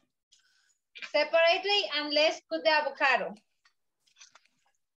 Separately, and let's put the avocado.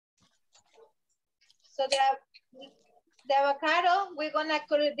 So the avocado, we're gonna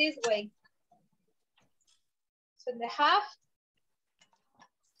cut it this way. So the half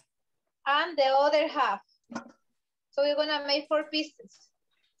and the other half. So we're gonna make 4 pieces.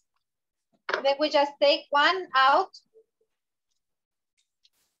 Then we just take one out.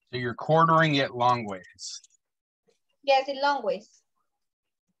 So you're quartering it long ways. Yes, in long ways.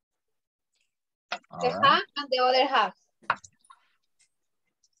 All the right. half and the other half.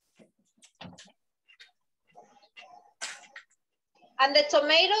 And the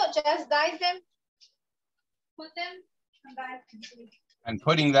tomato, just dice them, put them, and dice them. And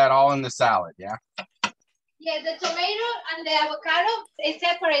putting that all in the salad, yeah? Yeah, the tomato and the avocado, they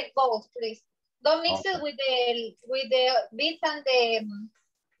separate both, please. Don't mix it with the beets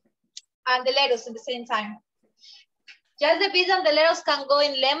and the lettuce at the same time. Just the beets and the lettuce can go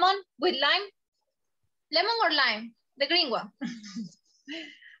in lemon with lime. Lemon or lime? The green one.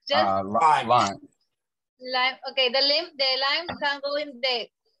 Just lime. Lime. Okay, the lime can go in the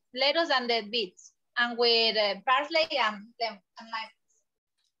lettuce and the beets, and with parsley and lime.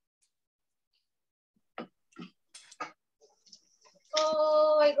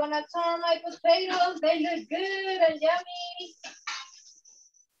 Oh, I'm gonna turn my potatoes. They look good and yummy.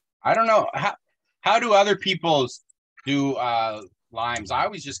 I don't know. How do other people do limes? I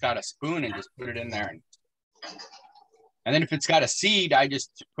always just got a spoon and just put it in there. And then if it's got a seed, I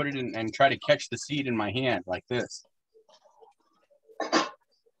just put it in and try to catch the seed in my hand like this.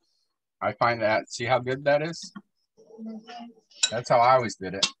 I find that, see how good that is? That's how I always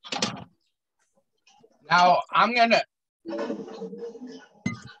did it. Now I'm gonna,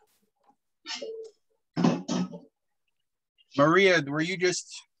 Maria, we're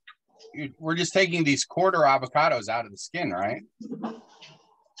just taking these quarter avocados out of the skin, right?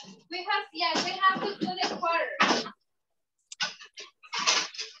 We have to do the quarter.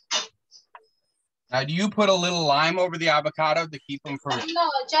 Now, do you put a little lime over the avocado to keep them from? No,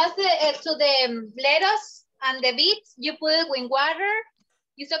 just to the lettuce and the beets, you put it in water.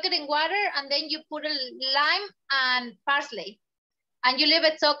 You soak it in water, and then you put a lime and parsley, and you leave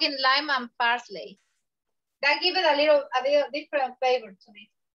it soak in lime and parsley. That gives it a little different flavor to it.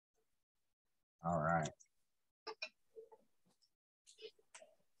 All right.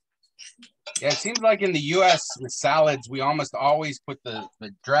 Yeah, it seems like in the U.S. with salads, we almost always put the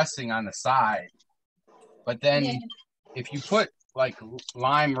dressing on the side. But then if you put like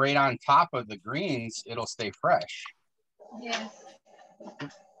lime right on top of the greens, it'll stay fresh. Yes.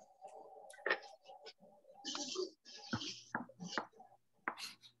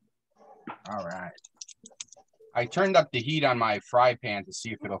 All right. I turned up the heat on my fry pan to see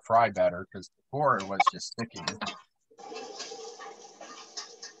if it'll fry better because before it was just sticking.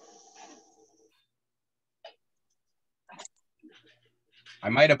 I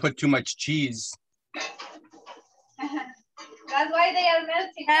might have put too much cheese. That's why they are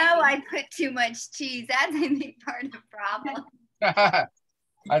melting. No, I put too much cheese. That's I think part of the problem.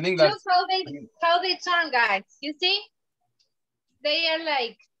 I think that's look how they turn, guys. You see? They are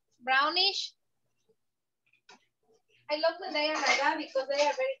like brownish. I love when they are like that because they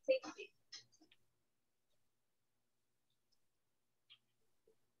are very tasty.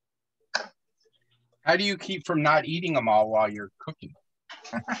 How do you keep from not eating them all while you're cooking?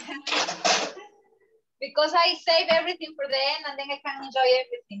 Because I save everything for the end and then I can enjoy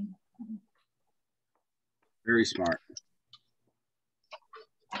everything. Very smart.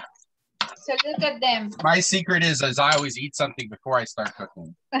 So look at them. My secret is I always eat something before I start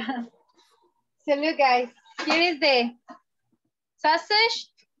cooking. So look, guys, here is the sausage,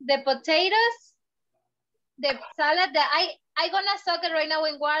 the potatoes, the salad that I gonna soak it right now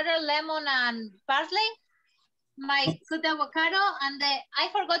in water, lemon, and parsley. My cooked avocado, and I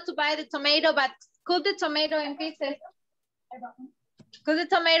forgot to buy the tomato, but cut the tomato in pieces. Cut the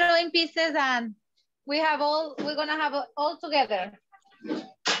tomato in pieces, and we're gonna have it all together.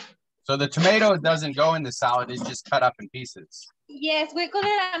 So the tomato doesn't go in the salad; it's just cut up in pieces. Yes, we cut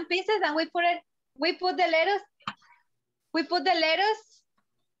it in pieces, and we put the lettuce. We put the lettuce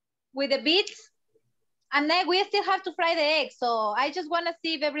with the beets, and then we still have to fry the eggs. So I just want to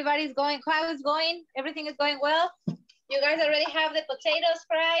see if everybody's going, how it's going. Everything is going well. You guys already have the potatoes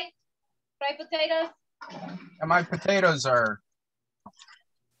fried potatoes. And my potatoes are,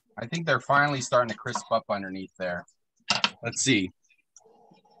 I think they're finally starting to crisp up underneath there. Let's see.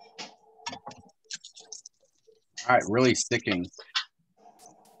 All right, really sticking.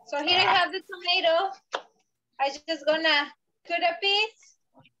 So here I have the tomato. I just gonna cut a piece.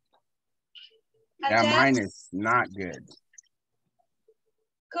 Yeah, mine is not good.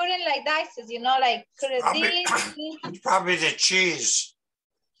 Cut it like dices, you know, like cut it It's probably the cheese.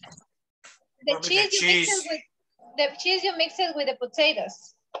 The cheese you mix it with the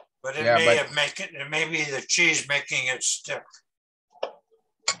potatoes. But it may be the cheese making it stick.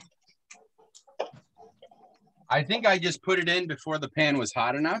 I think I just put it in before the pan was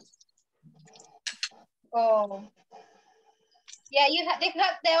hot enough. Oh. Yeah,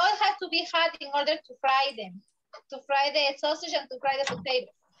 they all have to be hot in order to fry them. To fry the sausage and to fry the potato.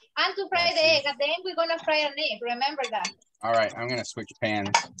 And to fry the egg. At the end, we're going to fry an egg. Remember that. All right, I'm going to switch pans.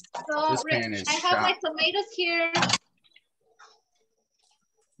 So this pan is I have my tomatoes here.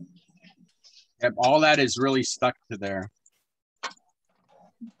 Yep, all that is really stuck to there.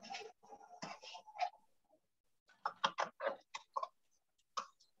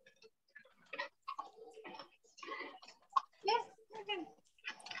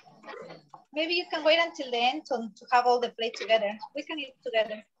 Maybe you can wait until the end to have all the plate together. We can eat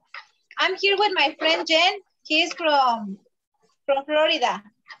together. I'm here with my friend Jen. She's from Florida.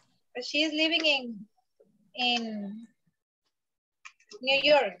 She's living in New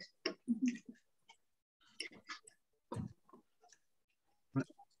York.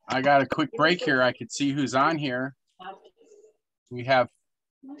 I got a quick break here. I could see who's on here. We have,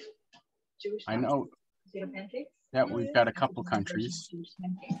 I know. Yeah, we've got a couple countries.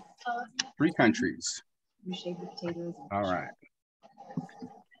 3 countries. All right.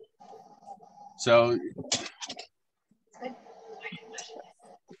 So,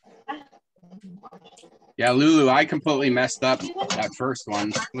 yeah, Lulu, I completely messed up that first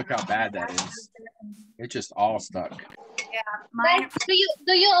one. Look how bad that is. It's just all stuck. Yeah, mine. Do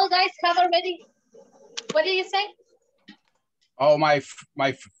you all guys have already? What did you say? Oh, my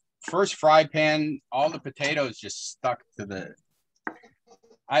first fry pan, all the potatoes just stuck to the.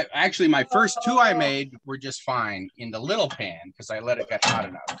 Actually, my first 2 I made were just fine in the little pan because I let it get hot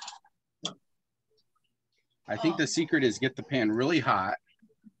enough. I think the secret is get the pan really hot.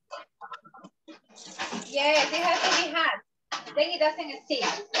 Yes, it has to be hot. Then it doesn't stick.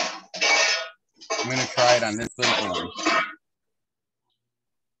 I'm gonna try it on this little one.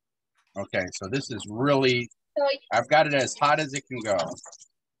 Okay, so this is really. I've got it as hot as it can go.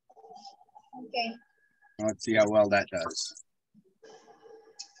 Okay. Let's see how well that does.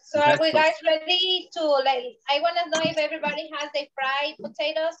 So are we guys ready to I want to know if everybody has the fried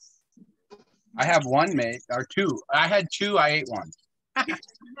potatoes. I have 1 made, or 2. I had 2, I ate 1. Okay.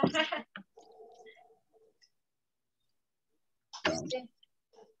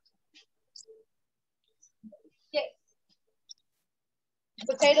 Yes.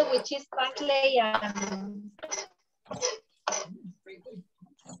 Potato with cheese, parsley, and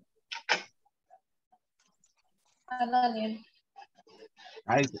an onion.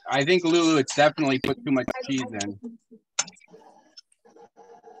 I think Lulu, it's definitely put too much cheese in.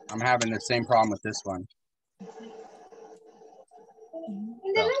 I'm having the same problem with this one. In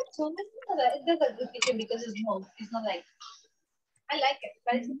the last one, it's not a good picture because it's small. It's not like I like it,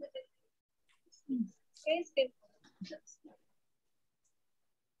 but it's good.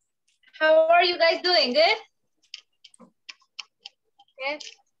 How are you guys doing? Good? Good.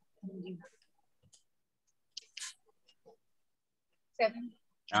 7.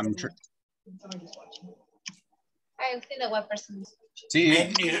 I've seen the one person. See,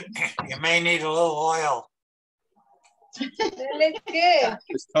 You may need a little oil. That looks good.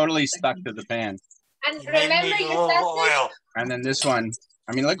 it's totally stuck to the pan. And You may remember need a your little sausage? oil. And then this one,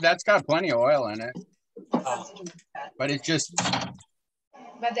 I mean, look, that's got plenty of oil in it, Oh, but it's just,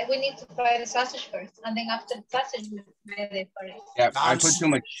 But we need to fry the sausage first. And then after the sausage, we fry the porridge. yeah, I put too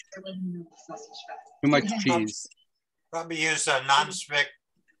much cheese. probably use a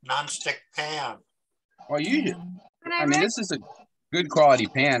non-stick pan. Well, I mean, this is a good quality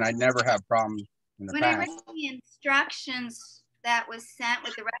pan. I'd never have problems in the When I read past. the instructions that was sent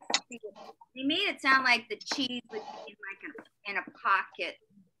with the recipe, they made it sound like the cheese would be in a pocket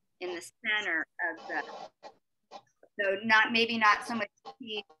in the center of the, so maybe not so much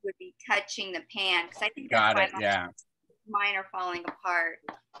cheese would be touching the pan, because I think that's Got it, why yeah. mine are falling apart.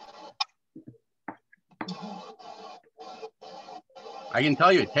 I can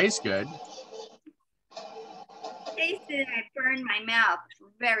tell you it tastes good. Tasted and I burned my mouth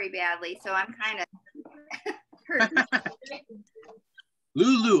very badly, so I'm kind of hurt.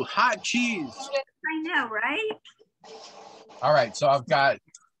 Lulu, hot cheese. I know, right? All right, so I've got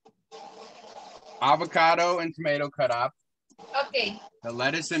avocado and tomato cut up, Okay. the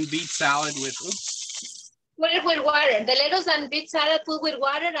lettuce and beet salad with, oops, Put it with water. The lettuce and beet salad put with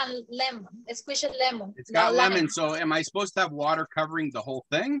water and lemon. Squish a lemon. it's got lemon. So am I supposed to have water covering the whole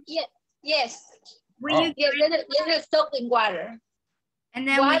thing? Yeah. Yes. Will you Yes, let it soak in water. and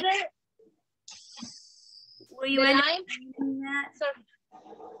then Water, will you the end up lime. draining that? Sorry.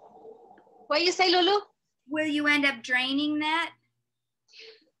 What you say, Lulu? Will you end up draining that?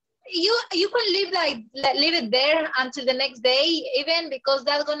 You can leave it there until the next day, even, because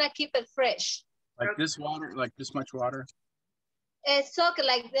that's gonna keep it fresh. Like this water, like this much water? Soak,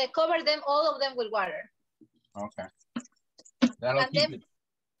 like they cover them, all of them with water. Okay. That'll And keep then- it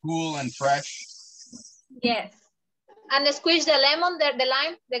cool and fresh. Yes. And squeeze the lemon, the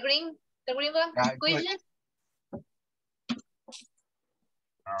lime, the green one. Yeah, Squeeze it.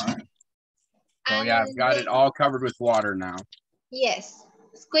 All right. So And yeah, I've got it all covered with water now. Yes.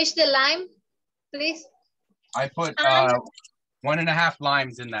 Squish the lime, please. I put 1.5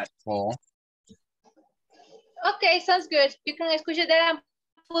 limes in that bowl. Okay, sounds good. You can squish it there and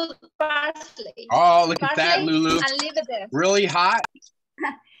put parsley. Oh, look at that, Parsley, Lulu. and leave it there. Really hot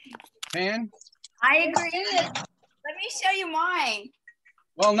pan. I agree. Let me show you mine.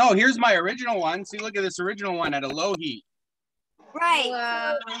 Well, no, here's my original one. See, look at this original one at a low heat. Right.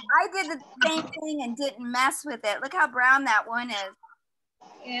 Wow. I did the same thing and didn't mess with it. Look how brown that one is.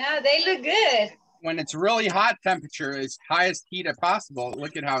 Yeah, they look good. When it's really hot temperature, it's highest heat possible.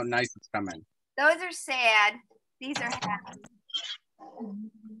 Look at how nice it's coming. Those are sad. These are happy.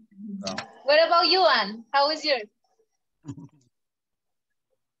 So. What about you, Ann? How is yours?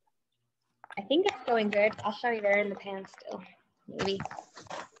 I think it's going good. I'll show you. They're in the pan still. Maybe.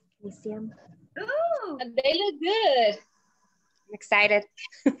 Can you see them? Ooh. They look good. I'm excited.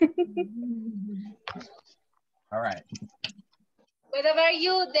 All right. What about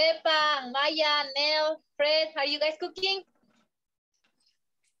you, Depa, Maya, Nell, Fred? Are you guys cooking?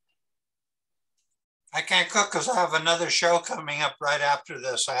 I can't cook because I have another show coming up right after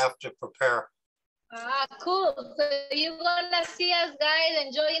this. I have to prepare. Ah, cool. So you're gonna see us guys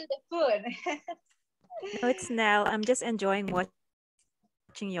enjoying the food. No, it's Nell. I'm just enjoying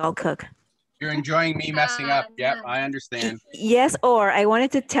watching y'all cook. You're enjoying me messing up. Yep, I understand. Yes, or I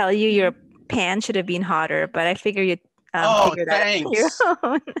wanted to tell you your pan should have been hotter, but I figured you'd Oh, figure that out on thanks. your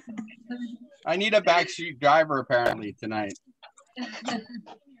own. I need a backseat driver apparently tonight.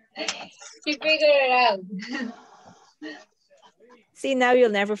 You figure it out. See, now you'll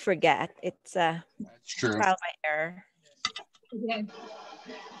never forget. It's That's true. trial by error. Yeah.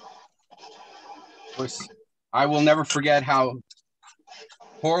 Of course, I will never forget how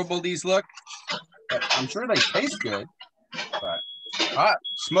horrible these look, but I'm sure they taste good. But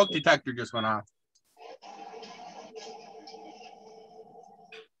smoke detector just went off.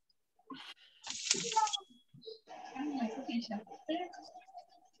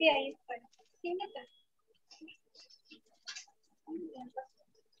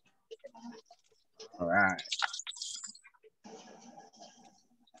 All right.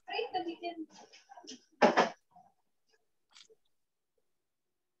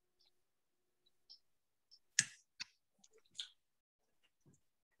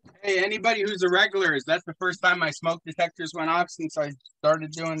 Hey, anybody who's a regular, is that the first time my smoke detectors went off since I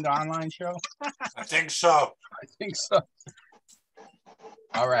started doing the online show? I think so. I think so.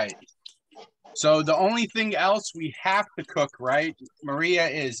 All right. So the only thing else we have to cook, right, Maria,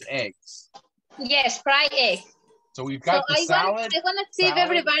 is eggs. Yes, fried egg. So we've got the salad. I want to see if salad.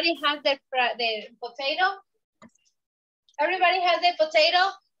 everybody has the potato. Everybody has a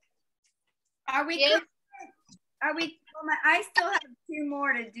potato? Are we? Yes. I still have 2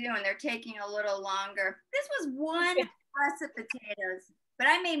 more to do, and they're taking a little longer. This was one Russet potatoes, but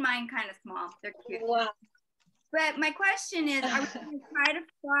I made mine kind of small. They're cute. Wow. But my question is, are we going to try to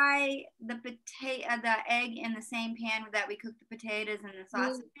fry the egg in the same pan that we cook the potatoes in the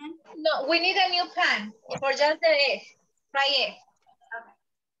sausage pan? No, we need a new pan for just the egg. Fry egg. Okay.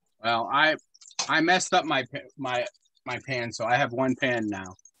 Well, I messed up my pan, so I have 1 pan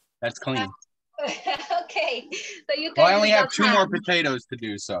now. That's clean. Okay, so you can. Well, I only have 2 more potatoes to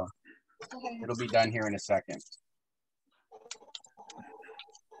do, so it'll be done here in a second.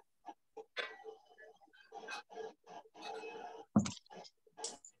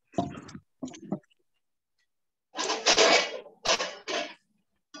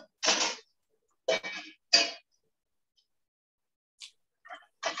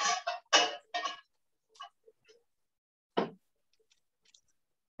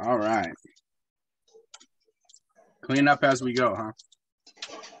 All right. Clean up as we go, huh?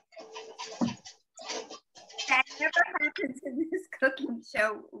 That never happens in this cooking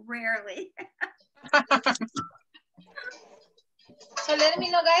show, rarely. So let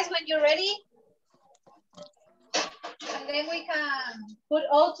me know, guys, when you're ready. And then we can put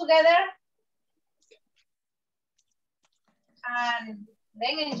all together. And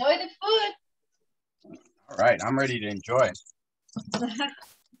then enjoy the food. All right, I'm ready to enjoy.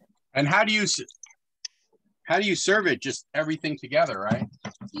 And how do you serve it? Just everything together, right?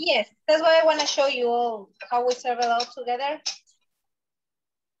 Yes, that's why I want to show you all how we serve it all together.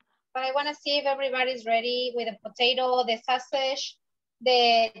 But I want to see if everybody's ready with the potato, the sausage,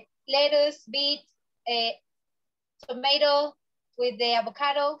 the lettuce, beet, tomato with the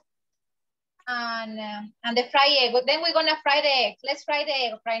avocado, and the fried egg. But then we're gonna fry the egg. Let's fry the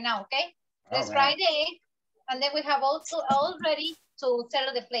egg right now, okay? Let's fry the egg, and then we have also all ready to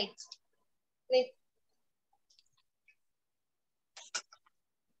serve the plate. Please.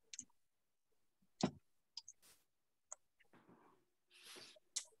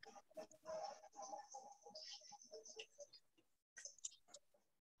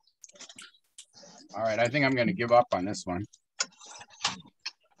 All right, I think I'm going to give up on this one.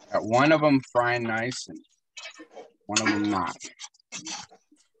 Got one of them frying nice and one of them not.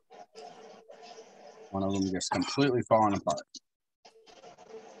 One of them just completely falling apart.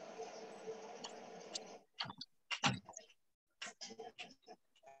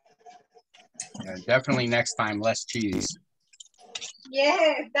 Yeah, definitely next time, less cheese.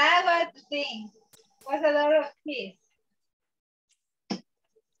 Yes, that was the thing. Was a lot of cheese.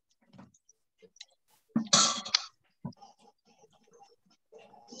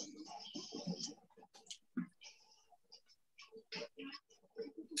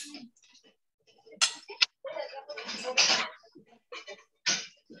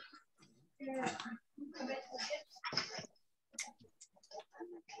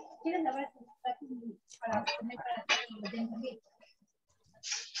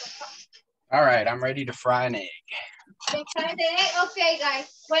 All right, I'm ready to fry an egg. Fry the egg. Okay,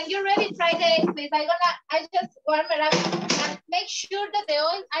 guys. When you're ready, fry the egg, please. I just warm it up and make sure that the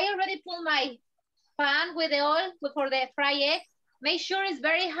oil. I already put my pan with the oil for the fry egg. Make sure it's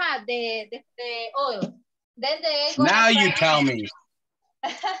very hot. The oil. Then the egg. Now you tell me. I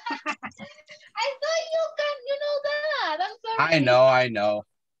thought you know that. I'm sorry. I know.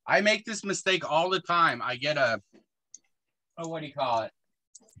 I make this mistake all the time. I get what do you call it?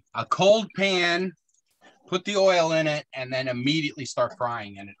 A cold pan, put the oil in it, and then immediately start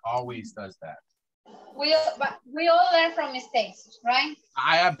frying, and it always does that. We all learn from mistakes, right?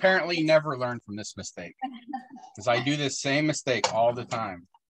 I apparently never learned from this mistake because I do this same mistake all the time.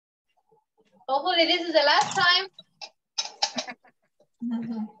 Hopefully this is the last time.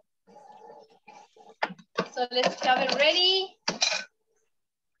 So let's have it ready.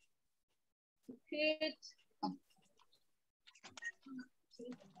 Good.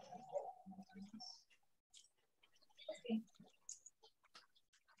 Okay.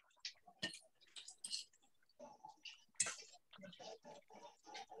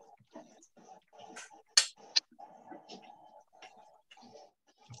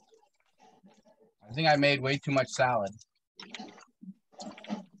 I think I made way too much salad.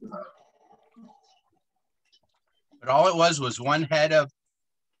 But all it was one head of,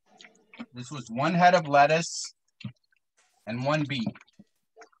 this was one head of lettuce and one beet.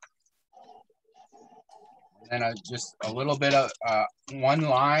 And just a little bit of one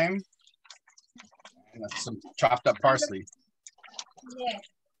lime and some chopped up parsley. Yes.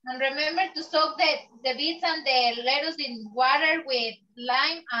 And remember to soak the beets and the lettuce in water with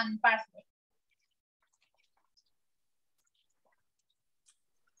lime and parsley.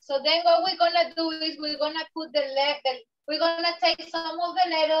 So then what we're gonna do is we're gonna put we're gonna take some of the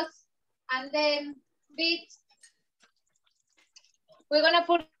lettuce and then beets. We're gonna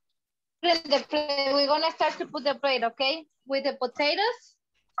put in the plate. We're gonna start to put the plate, okay? With the potatoes,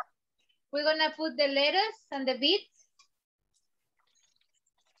 we're gonna put the lettuce and the beets.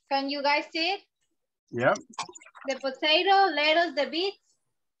 Can you guys see it? Yep. The potato, lettuce, the beets.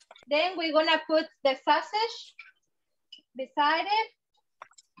 Then we're gonna put the sausage beside it.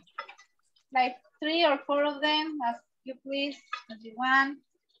 Like 3 or 4 of them, as you please, as you want.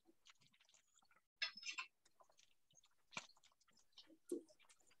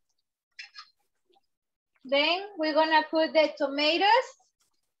 Then we're gonna put the tomatoes,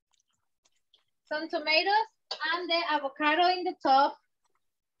 some tomatoes, and the avocado in the top.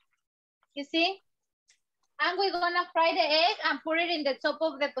 You see? And we're gonna fry the egg and put it in the top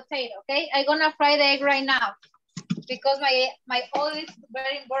of the potato, okay? I'm gonna fry the egg right now because my oil is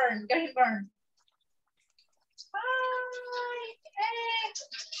getting burned. Fry egg.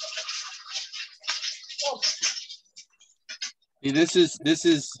 Oh. See, this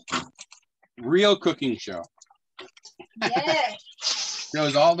is real cooking show. Yeah.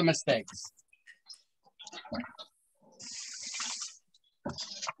 Shows all the mistakes.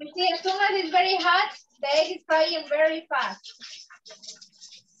 You see, as soon as it's very hot, the egg is frying very fast.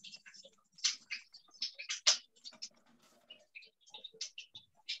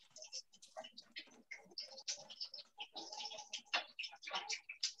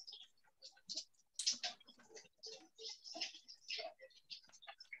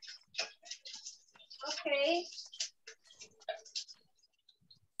 Okay.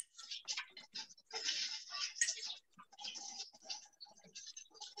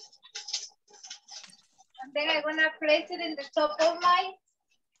 And then I'm gonna place it in the top of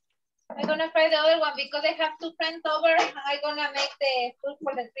I'm gonna fry the other one because I have 2 friends over and I'm gonna make the food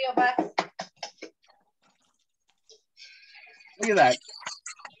for the 3 of us. Look at that.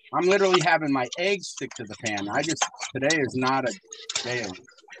 I'm literally having my eggs stick to the pan. Today is not a day of...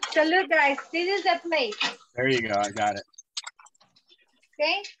 So look guys, this is the plate. There you go, I got it.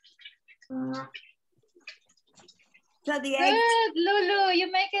 Okay. So the egg. Good, Lulu,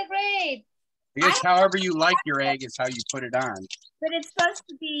 you make it great. I guess however you like your egg is how you put it on. But it's supposed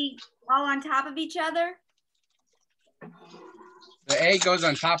to be all on top of each other? The egg goes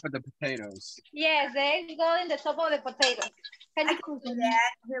on top of the potatoes. Yes, the egg go in the top of the potato. Can you cook do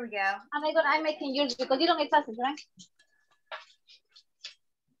that? Here we go. I'm making yours because you don't eat sausage, right?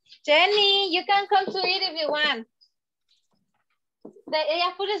 Jenny, you can come to eat if you want.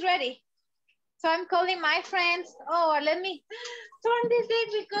 The food is ready. So I'm calling my friends. Oh, let me turn this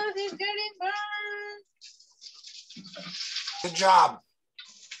egg because it's getting burned. Good job.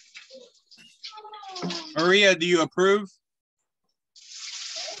 Maria, do you approve?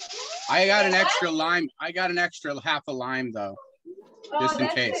 I got an extra lime. I got an extra half a lime though, just in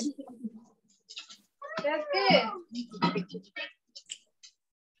case. Good. That's good.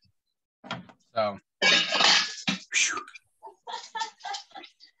 So.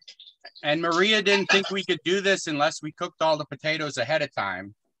 And Maria didn't think we could do this unless we cooked all the potatoes ahead of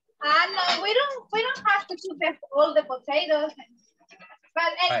time. No, we don't have to cook all the potatoes.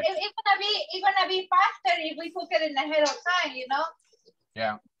 But right. It's gonna be faster if we cook it in ahead of time, you know?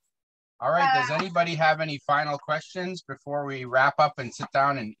 Yeah. All right. Does anybody have any final questions before we wrap up and sit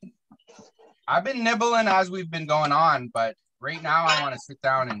down? And I've been nibbling as we've been going on, but right now I want to sit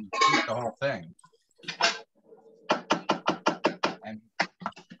down and eat the whole thing. And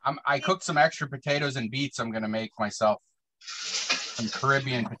I cooked some extra potatoes and beets. I'm gonna make myself some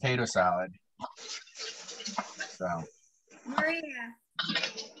Caribbean potato salad. So.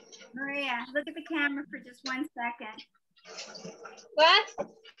 Maria, look at the camera for just 1 second. What?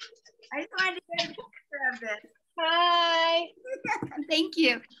 I just wanted to get a picture of this. Hi. Thank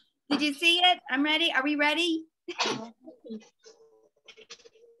you. Did you see it? I'm ready. Are we ready?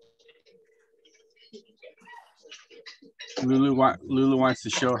 Lulu wants to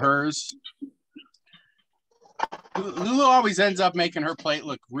show hers. Lulu always ends up making her plate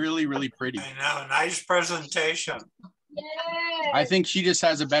look really, really pretty. I know, nice presentation. Yes. I think she just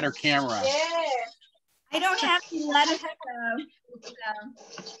has a better camera. Yes. I don't have to let it go.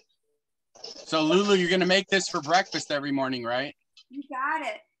 So Lulu, you're gonna make this for breakfast every morning, right? You got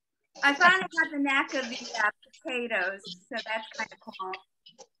it. I finally got the knack of the potatoes, so that's kind of cool.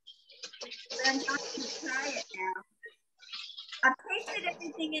 But I'm going to try it now. I've tasted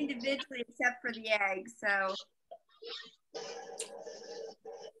everything individually except for the eggs, so.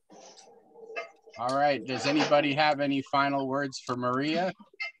 All right, does anybody have any final words for Maria?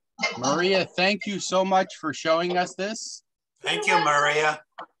 Maria, thank you so much for showing us this. Thank you, Maria.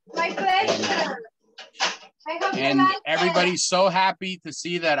 My pleasure. I hope you And like it. everybody's so happy to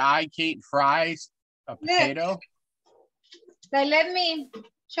see that I can't fry a potato. So let me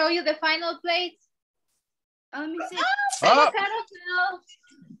show you the final plate. Oh, let me see. Oh. Avocado fell.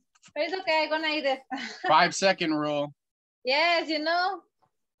 But it's okay, I'm gonna eat it. 5-second rule. Yes, you know,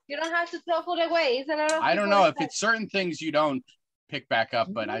 you don't have to throw food away. It's a lot of I don't people know if that- it's certain things you don't pick back up,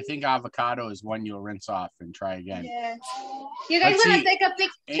 but I think avocado is one you'll rinse off and try again. Yeah. You guys Let's wanna see. take a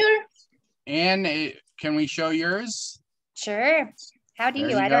picture? And can we show yours? Sure. How do There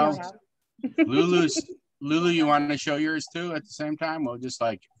you? you I don't go. know how. Lulu, you want to show yours too at the same time? We'll just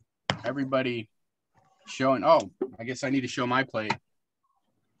like everybody showing. Oh, I guess I need to show my plate.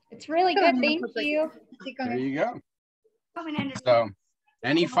 It's really good. Thank you. There you go. Coming under. So,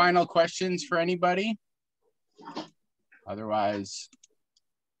 any final questions for anybody? Otherwise,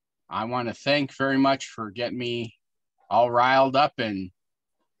 I want to thank very much for getting me all riled up and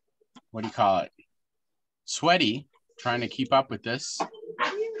what do you call it? Sweaty, trying to keep up with this.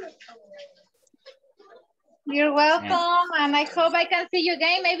 You're welcome, and I hope I can see you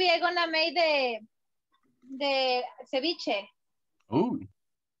again. Maybe I'm gonna make the ceviche. Ooh,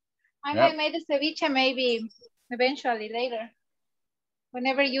 I Yep. might make the ceviche maybe eventually later.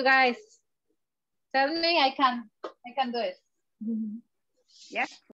 Whenever you guys tell me, I can do it. Yes.